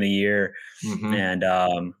early in the year. Mm-hmm. And I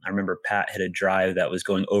remember Pat hit a drive that was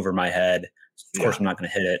going over my head. Of course, I'm not going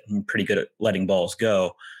to hit it. I'm pretty good at letting balls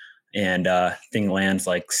go. And thing lands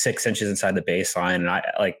like 6 inches inside the baseline. And I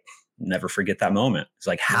like never forget that moment. It's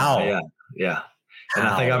like, how? Yeah. And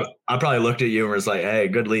I think I probably looked at you and was like, hey,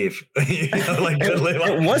 good leave. Good leave.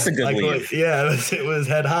 It was a good leave. Yeah, it was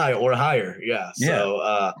head high or higher. Yeah.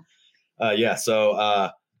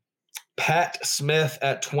 So, Pat Smith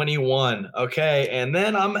at 21. Okay. And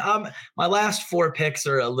then my last 4 picks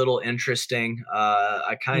are a little interesting.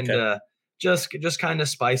 I kind of just kind of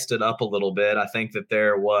spiced it up a little bit. I think that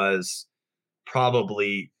there was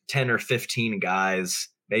probably 10 or 15 guys,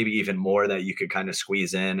 maybe even more, that you could kind of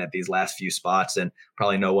squeeze in at these last few spots, and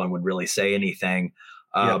probably no one would really say anything.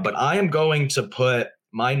 But I am going to put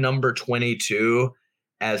my number 22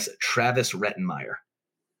 as Travis Rettenmaier.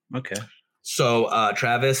 Okay. So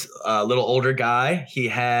Travis, a little older guy. He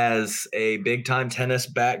has a big time tennis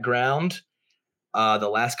background. The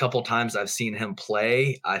last couple times I've seen him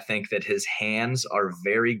play, I think that his hands are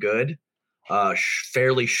very good.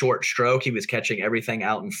 Fairly short stroke. He was catching everything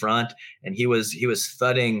out in front, and he was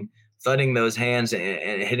thudding those hands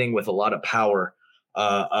and hitting with a lot of power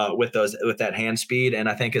with that hand speed. And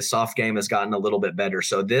I think his soft game has gotten a little bit better.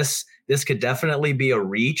 So this could definitely be a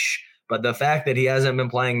reach. But the fact that he hasn't been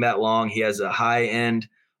playing that long, he has a high-end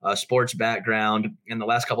sports background. And the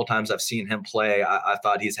last couple times I've seen him play, I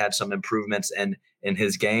thought he's had some improvements in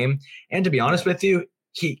his game. And to be honest with you,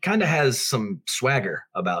 he kind of has some swagger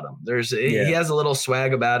about him. He has a little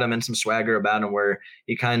swag about him and some swagger about him where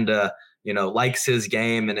he kind of, likes his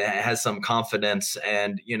game and has some confidence.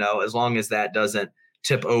 And, as long as that doesn't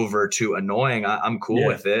tip over to annoying, I'm cool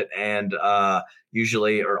with it. And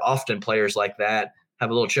usually or often players like that have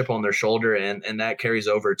a little chip on their shoulder, and that carries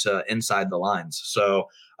over to inside the lines. So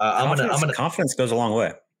confidence goes a long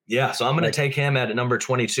way. Yeah. So I'm going to take him at number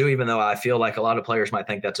 22, even though I feel like a lot of players might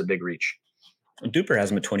think that's a big reach. Duper has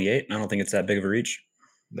him at 28. I don't think it's that big of a reach.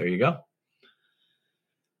 There you go.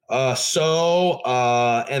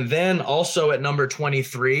 And then also at number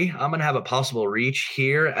 23, I'm going to have a possible reach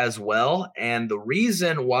here as well. And the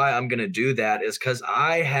reason why I'm going to do that is because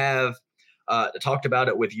I have talked about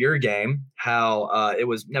it with your game, how it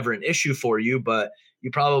was never an issue for you, but you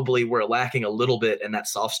probably were lacking a little bit in that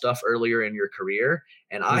soft stuff earlier in your career.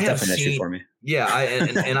 And I have seen, an issue for me. Yeah,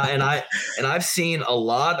 I've seen a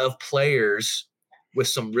lot of players with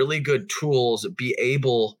some really good tools be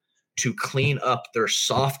able to clean up their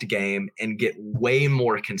soft game and get way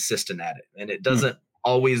more consistent at it. And it doesn't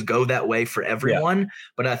always go that way for everyone,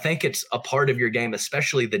 but I think it's a part of your game,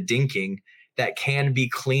 especially the dinking, that can be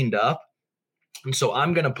cleaned up. And so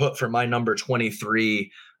I'm going to put for my number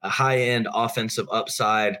 23, a high-end offensive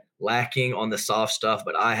upside, lacking on the soft stuff,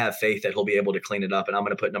 but I have faith that he'll be able to clean it up. And I'm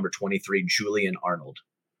going to put number 23, Julian Arnold.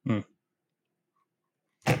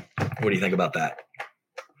 What do you think about that?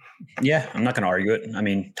 Yeah, I'm not going to argue it. I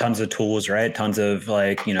mean, tons of tools, right? Tons of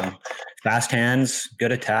fast hands,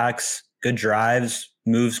 good attacks, good drives,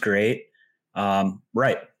 moves great.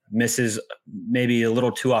 Right. Misses maybe a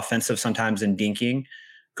little too offensive sometimes in dinking,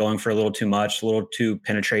 going for a little too much, a little too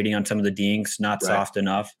penetrating on some of the dinks, not soft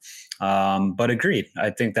enough. But agreed.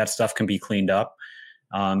 I think that stuff can be cleaned up.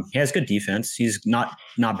 He has good defense. He's not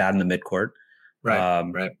bad in the midcourt.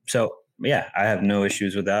 Right. So, yeah, I have no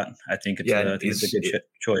issues with that. I think it's a good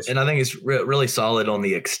choice. And I think he's really solid on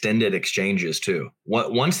the extended exchanges too.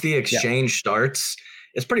 Once the exchange starts,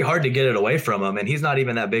 it's pretty hard to get it away from him. And he's not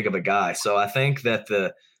even that big of a guy. So I think that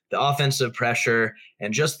the offensive pressure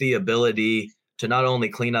and just the ability to not only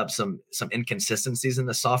clean up some inconsistencies in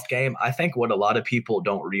the soft game. I think what a lot of people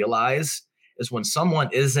don't realize is when someone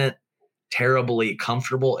isn't terribly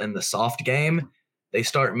comfortable in the soft game, they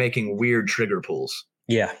start making weird trigger pulls.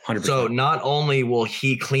 Yeah, 100%. So not only will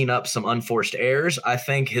he clean up some unforced errors, I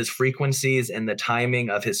think his frequencies and the timing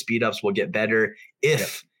of his speed ups will get better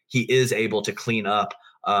if he is able to clean up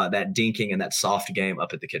that dinking and that soft game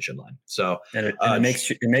up at the kitchen line. So it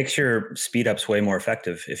makes your speed ups way more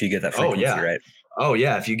effective if you get that frequency right. Oh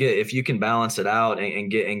yeah, if you can balance it out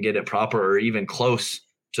and get it proper or even close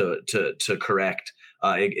to correct,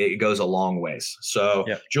 it goes a long ways. So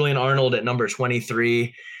Julian Arnold at number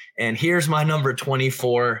 23. And here's my number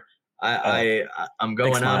 24. I'm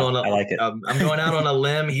going out on I'm going out on a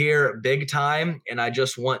limb here, big time, and I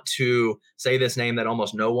just want to say this name that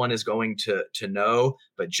almost no one is going to know,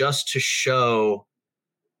 but just to show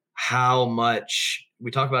how much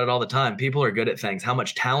we talk about it all the time. People are good at things. How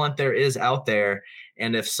much talent there is out there,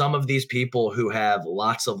 and if some of these people who have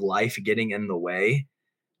lots of life getting in the way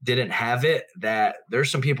didn't have it, that there's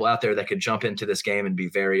some people out there that could jump into this game and be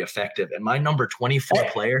very effective. And my number 24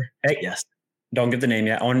 player. Yes. Don't give the name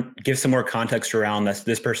yet. I want to give some more context around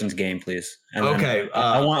this person's game, please. And okay.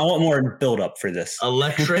 I want more build up for this.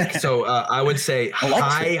 Electric. So I would say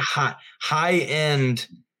high end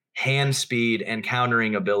hand speed and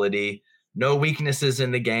countering ability. No weaknesses in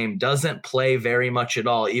the game. Doesn't play very much at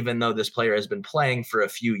all, even though this player has been playing for a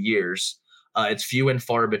few years. It's few and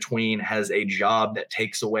far between, has a job that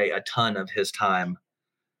takes away a ton of his time.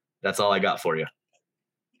 That's all I got for you.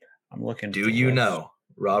 I'm looking. Do you know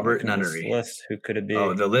Robert Nunnery? List. Who could it be?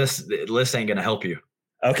 Oh, the list ain't going to help you.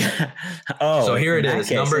 Okay. Oh, so here it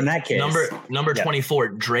is. Number 24,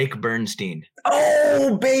 yeah. Drake Bernstein.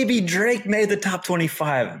 Oh, baby. Drake made the top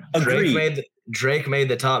 25. Agreed. Drake made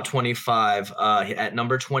the top 25 at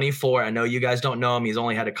number 24. I know you guys don't know him. He's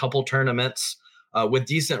only had a couple tournaments with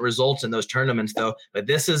decent results in those tournaments, though. But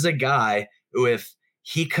this is a guy who, if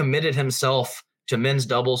he committed himself to men's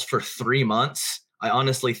doubles for 3 months, I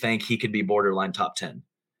honestly think he could be borderline top 10.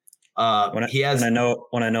 When I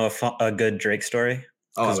know a good Drake story.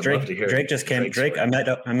 Oh, Drake just came. Drake, I met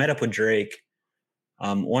up with Drake.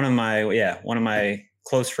 One of my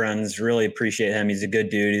close friends, really appreciate him. He's a good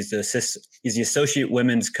dude. He's the associate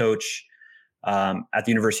women's coach at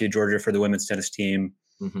the University of Georgia for the women's tennis team.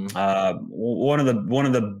 Mm-hmm. One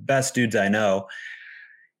of the best dudes I know.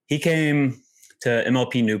 He came to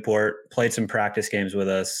MLP Newport, played some practice games with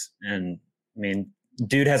us, and I mean,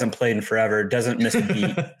 dude hasn't played in forever, doesn't miss a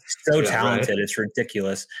beat. So talented, right? It's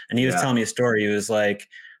ridiculous. And he was telling me a story. He was like,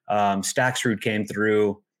 Staxrud came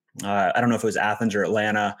through. I don't know if it was Athens or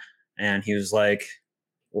Atlanta, and he was like,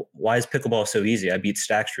 why is pickleball so easy? I beat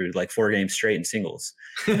Staxrud like 4 games straight in singles.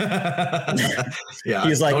 Yeah, he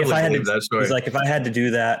was like, if I had to do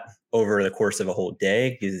that over the course of a whole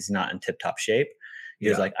day, because he's not in tip-top shape. He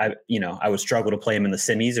was like, I would struggle to play him in the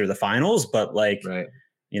semis or the finals, but like,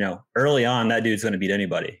 early on, that dude's going to beat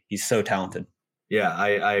anybody. He's so talented. Yeah,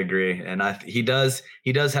 I agree, and he does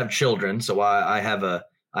have children. So I have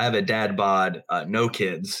a dad bod, no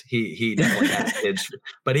kids. He definitely has kids,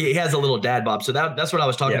 but he has a little dad bod. So that's what I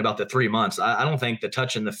was talking about, the 3 months. I don't think the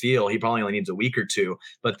touch and the feel, he probably only needs a week or two,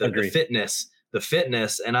 but the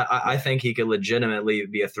fitness, and I think he could legitimately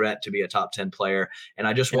be a threat to be a top 10 player. And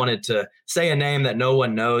I just wanted to say a name that no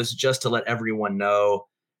one knows, just to let everyone know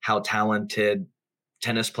how talented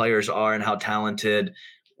tennis players are and how talented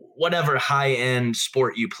whatever high-end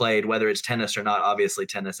sport you played, whether it's tennis or not. Obviously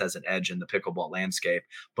tennis has an edge in the pickleball landscape,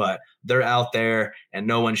 but they're out there, and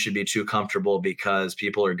no one should be too comfortable, because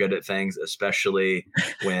people are good at things, especially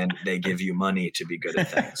when they give you money to be good at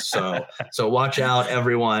things. So watch out,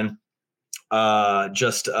 everyone.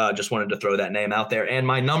 Just wanted to throw that name out there. And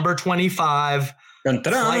my number 25,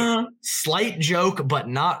 slight joke, but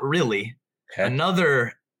not really. Okay.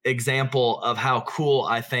 Another example of how cool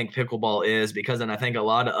I think pickleball is, because then I think a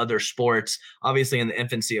lot of other sports, obviously in the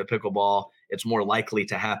infancy of pickleball, it's more likely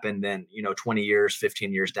to happen than 20 years,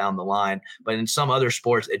 15 years down the line. But in some other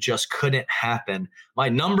sports, it just couldn't happen. My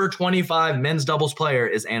number 25 men's doubles player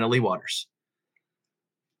is Anna Leigh Waters.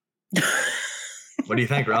 What do you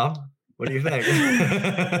think, Rob? What do you think?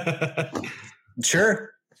 Sure.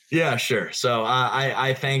 Yeah, sure. So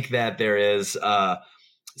I think that there is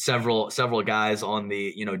several guys on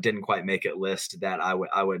the didn't quite make it list that I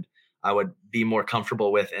would be more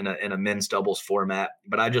comfortable with in a men's doubles format.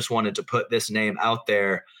 But I just wanted to put this name out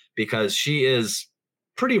there because she is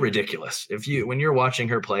pretty ridiculous. When you're watching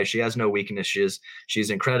her play, she has no weaknesses.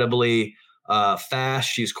 She's incredibly fast.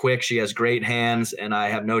 She's quick. She has great hands, and I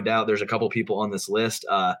have no doubt there's a couple people on this list.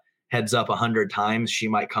 Heads up 100 times she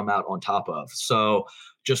might come out on top of. So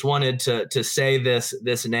just wanted to say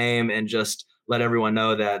this name and just let everyone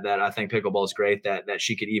know that I think pickleball is great, that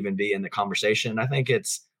she could even be in the conversation. I think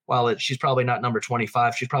she's probably not number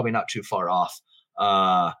 25, she's probably not too far off.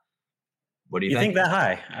 What do you think? You think that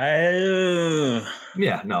high?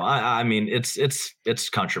 Yeah, no, I mean, it's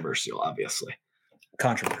controversial, obviously.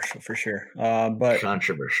 Controversial for sure. But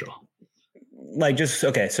controversial. Like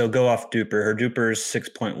okay, so go off Duper. Her Duper is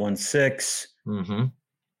 6.16. Mm-hmm.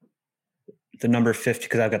 The number 50,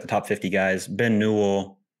 because I've got the top 50 guys. Ben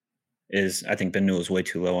Newell I think Ben Newell is way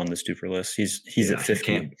too low on this Duper list. He's at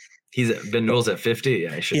 50. Ben Newell's at 50?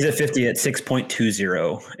 Yeah, he's at 50 at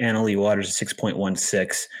 6.20. Annalie Waters is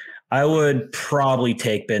 6.16. I would probably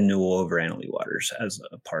take Ben Newell over Annalie Waters as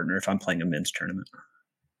a partner if I'm playing a men's tournament.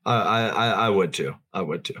 I would too.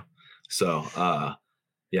 So,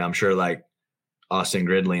 yeah, I'm sure like Austin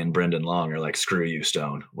Gridley and Brendan Long are like, screw you,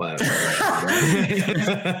 Stone. There's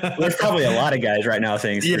probably a lot of guys right now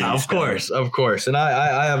saying, screw you, of course. And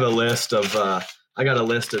I have a list of, I got a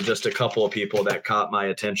list of just a couple of people that caught my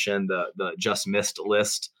attention, the just missed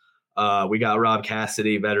list. We got Rob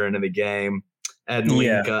Cassidy, veteran of the game. Ed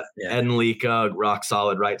Lika, rock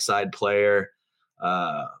solid right side player.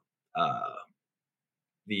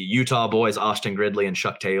 The Utah boys, Austin Gridley and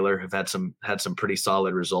Chuck Taylor, have had some pretty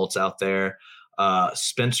solid results out there.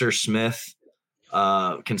 Spencer Smith,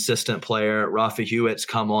 consistent player. Rafa Hewitt's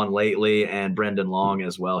come on lately, and Brendan Long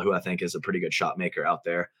as well, who I think is a pretty good shot maker out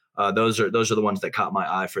there. Those are the ones that caught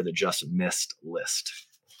my eye for the just missed list.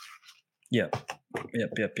 Yep.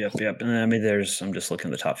 And I mean, I'm just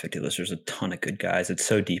looking at the top 50 list. There's a ton of good guys. It's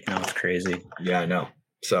so deep now. It's crazy. Yeah, I know.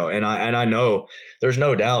 So, and I know there's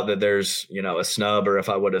no doubt that there's, a snub, or if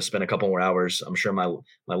I would have spent a couple more hours, I'm sure my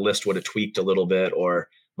list would have tweaked a little bit, or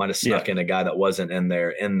might have snuck in a guy that wasn't in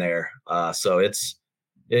there. So it's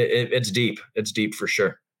deep. It's deep for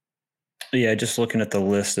sure. Yeah. Just looking at the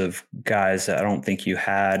list of guys that I don't think you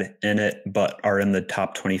had in it, but are in the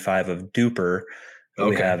top 25 of Duper. Okay.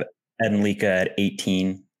 We have Ed Lika at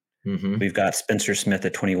 18. Mm-hmm. We've got Spencer Smith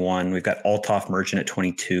at 21. We've got Althoff Merchant at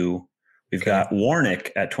 22. We've got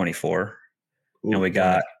Warnick at 24. Ooh, and we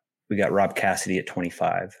got Rob Cassidy at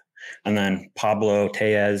 25. And then Pablo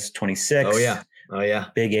Tellez, 26. Oh yeah.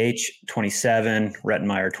 Big H, 27.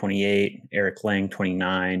 Rettenmeyer, 28. Eric Lang,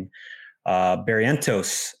 29.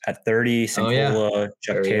 Barrientos at 30. Sankola,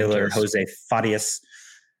 Chuck Barrientos. Taylor, Jose Farias.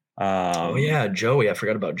 Joey. I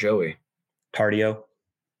forgot about Joey. Tardio,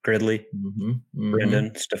 Gridley,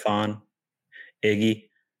 Brendan, Stefan, Iggy,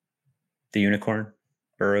 the Unicorn,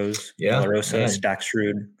 Burrows, La Rosa,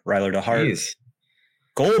 Stacksrud, Ryler DeHart,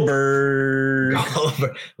 Goldberg.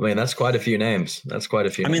 I mean, that's quite a few names. I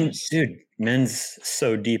mean, dude, men's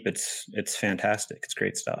so deep. It's fantastic. It's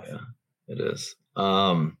great stuff. Yeah, it is.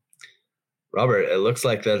 Robert, it looks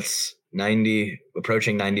like that's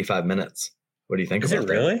approaching 95 minutes. What do you think about that? Is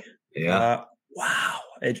it really? Yeah. Wow.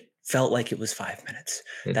 It felt like it was 5 minutes.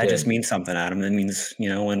 That just means something, Adam. That means,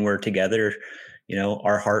 when we're together,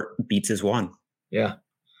 our heart beats as one. Yeah.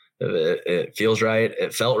 It feels right.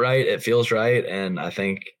 It felt right. It feels right. And I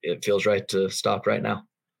think it feels right to stop right now.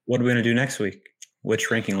 What are we going to do next week?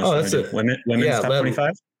 Which ranking list? Women's top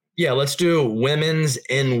 25? Yeah, let's do women's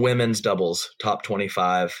doubles, top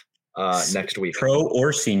 25 next week. Pro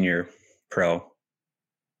or senior pro?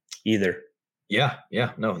 Either. Yeah.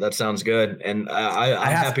 No, that sounds good. And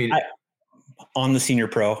I'm happy. On the senior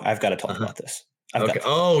pro, I've got to talk about this. Okay.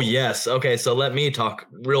 Oh, yes. Okay. So let me talk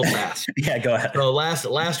real fast. Yeah, go ahead. So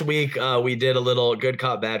last week, we did a little good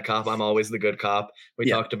cop, bad cop. I'm always the good cop. We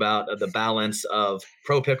talked about the balance of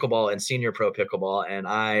pro pickleball and senior pro pickleball. And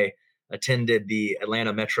I attended the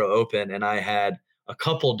Atlanta Metro Open, and I had a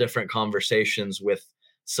couple different conversations with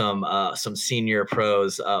some senior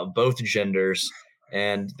pros, both genders.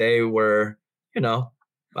 And they were,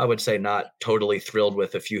 I would say not totally thrilled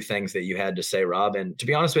with a few things that you had to say, Rob. And to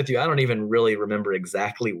be honest with you, I don't even really remember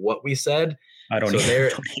exactly what we said. I don't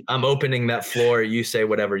I'm opening that floor. You say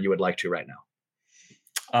whatever you would like to right now.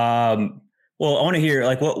 Well, I want to hear,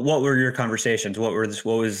 like, what were your conversations? What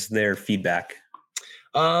was their feedback?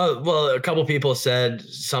 Well, a couple people said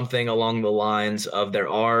something along the lines of there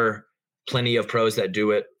are plenty of pros that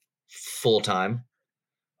do it full time.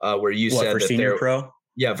 Where you said for that senior pro?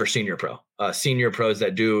 Yeah, for senior pro. Senior pros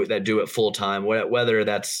that do it full time, whether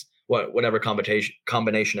that's whatever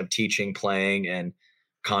combination of teaching, playing, and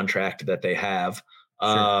contract that they have.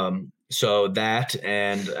 Sure. So that,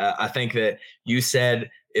 and I think that you said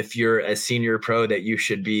if you're a senior pro that you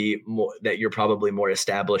should be that you're probably more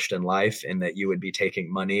established in life, and that you would be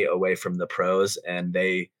taking money away from the pros, and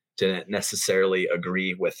they didn't necessarily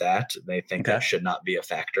agree with that. They think that should not be a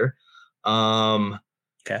factor.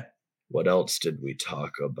 Okay. What else did we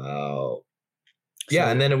talk about?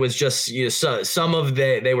 Yeah, and then it was just some of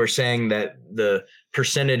they were saying that the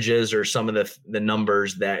percentages or some of the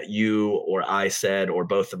numbers that you or I said or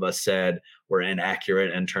both of us said were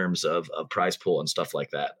inaccurate in terms of prize pool and stuff like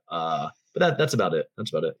that. But that's about it.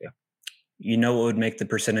 That's about it. Yeah. You know what would make the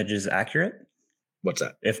percentages accurate? What's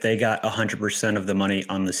that? If they got 100% of the money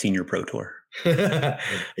on the Senior Pro Tour.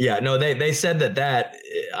 Yeah, no, they said that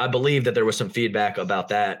I believe that there was some feedback about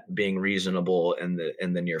that being reasonable in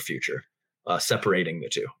the near future, separating the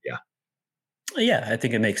two. Yeah, I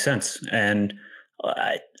think it makes sense. And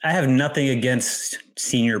I have nothing against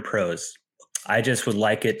senior pros. I just would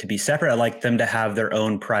like it to be separate. I'd like them to have their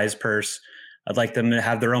own prize purse. I'd like them to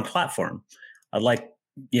have their own platform. I'd like,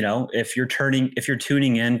 if you're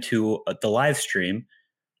tuning into the live stream,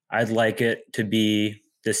 I'd like it to be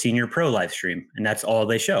the Senior Pro live stream. And that's all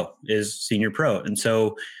they show is Senior Pro. And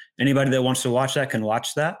so anybody that wants to watch that can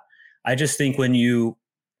watch that. I just think when you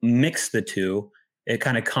mix the two, it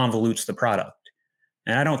kind of convolutes the product.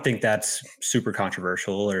 And I don't think that's super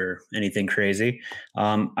controversial or anything crazy.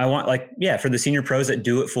 I want for the senior pros that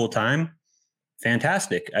do it full time,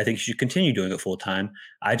 fantastic. I think you should continue doing it full time.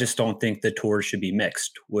 I just don't think the tours should be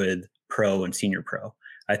mixed with pro and senior pro.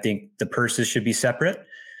 I think the purses should be separate.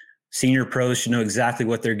 Senior pros should know exactly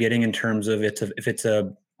what they're getting in terms of if it's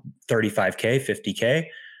a 35K, 50K,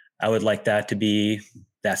 I would like that to be,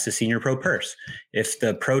 that's the senior pro purse. If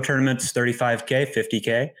the pro tournament's 35K,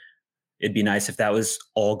 50K, it'd be nice if that was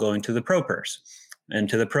all going to the pro purse and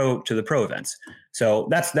to the pro events. So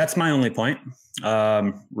that's my only point,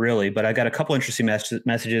 really. But I got a couple interesting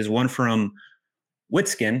messages. One from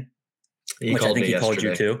Witskin, which I think he called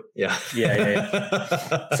you too. Yeah.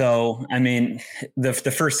 So, I mean, the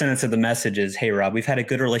first sentence of the message is, "Hey, Rob, we've had a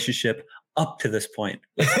good relationship up to this point.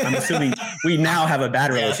 I'm assuming we now have a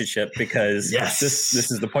bad relationship because this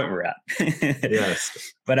is the point we're at."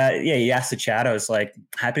 Yes. But he asked to chat. I was like,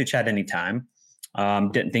 happy to chat anytime.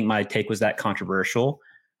 Didn't think my take was that controversial.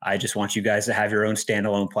 I just want you guys to have your own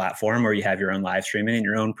standalone platform where you have your own live streaming and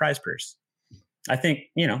your own prize purse. I think,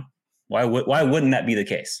 why wouldn't that be the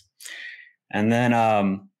case? And then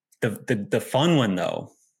the fun one though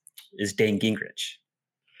is Dane Gingrich.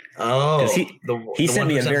 Oh, he sent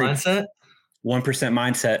me a very mindset? 1%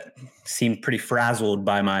 mindset. Seemed pretty frazzled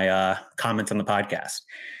by my comments on the podcast.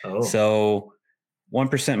 Oh. So 1%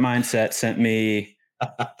 mindset sent me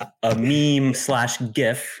a meme /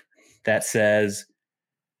 GIF that says,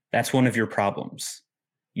 "That's one of your problems.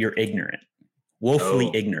 You're ignorant,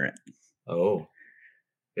 woefully ignorant." Oh,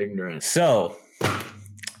 ignorant. So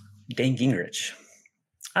Dane Gingrich,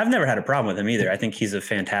 I've never had a problem with him either. I think he's a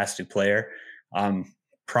fantastic player.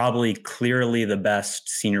 Probably clearly the best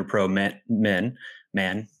senior pro man,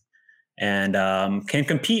 and can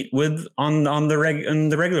compete with on the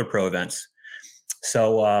regular pro events.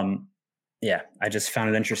 So I just found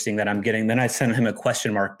it interesting that I'm getting. Then I sent him a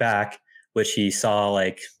question mark back, which he saw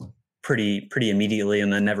pretty immediately,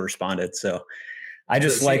 and then never responded. So I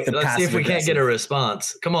just like the. Let's see if we can't get a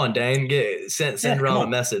response. Come on, Dane, send Rob a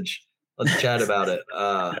message. Let's chat about it.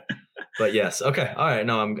 But yes, okay, all right.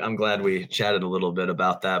 No, I'm glad we chatted a little bit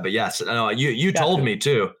about that. But yes, no, you told me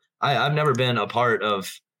too. I've never been a part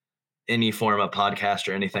of any form of podcast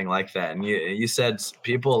or anything like that, and you said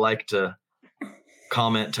people like to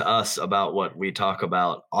comment to us about what we talk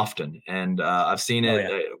about often, and I've seen it.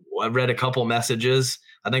 I've read a couple messages.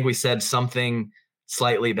 I think we said something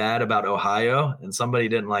slightly bad about Ohio, and somebody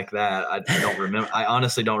didn't like that. I don't remember. I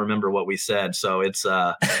honestly don't remember what we said. So it's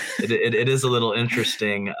it is a little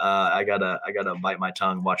interesting. I gotta bite my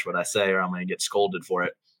tongue, watch what I say, or I'm gonna get scolded for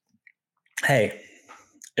it. Hey,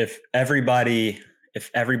 if everybody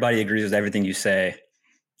agrees with everything you say,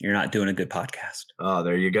 you're not doing a good podcast. Oh,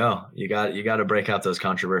 there you go. You got to break out those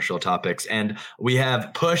controversial topics. And we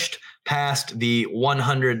have pushed past the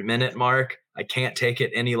 100-minute mark. I can't take it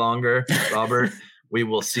any longer, Robert. We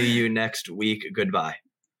will see you next week. Goodbye.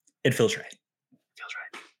 It feels right. Feels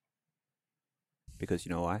right. Because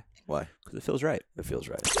you know why? Why? Because it feels right. It feels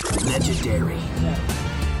right. Legendary.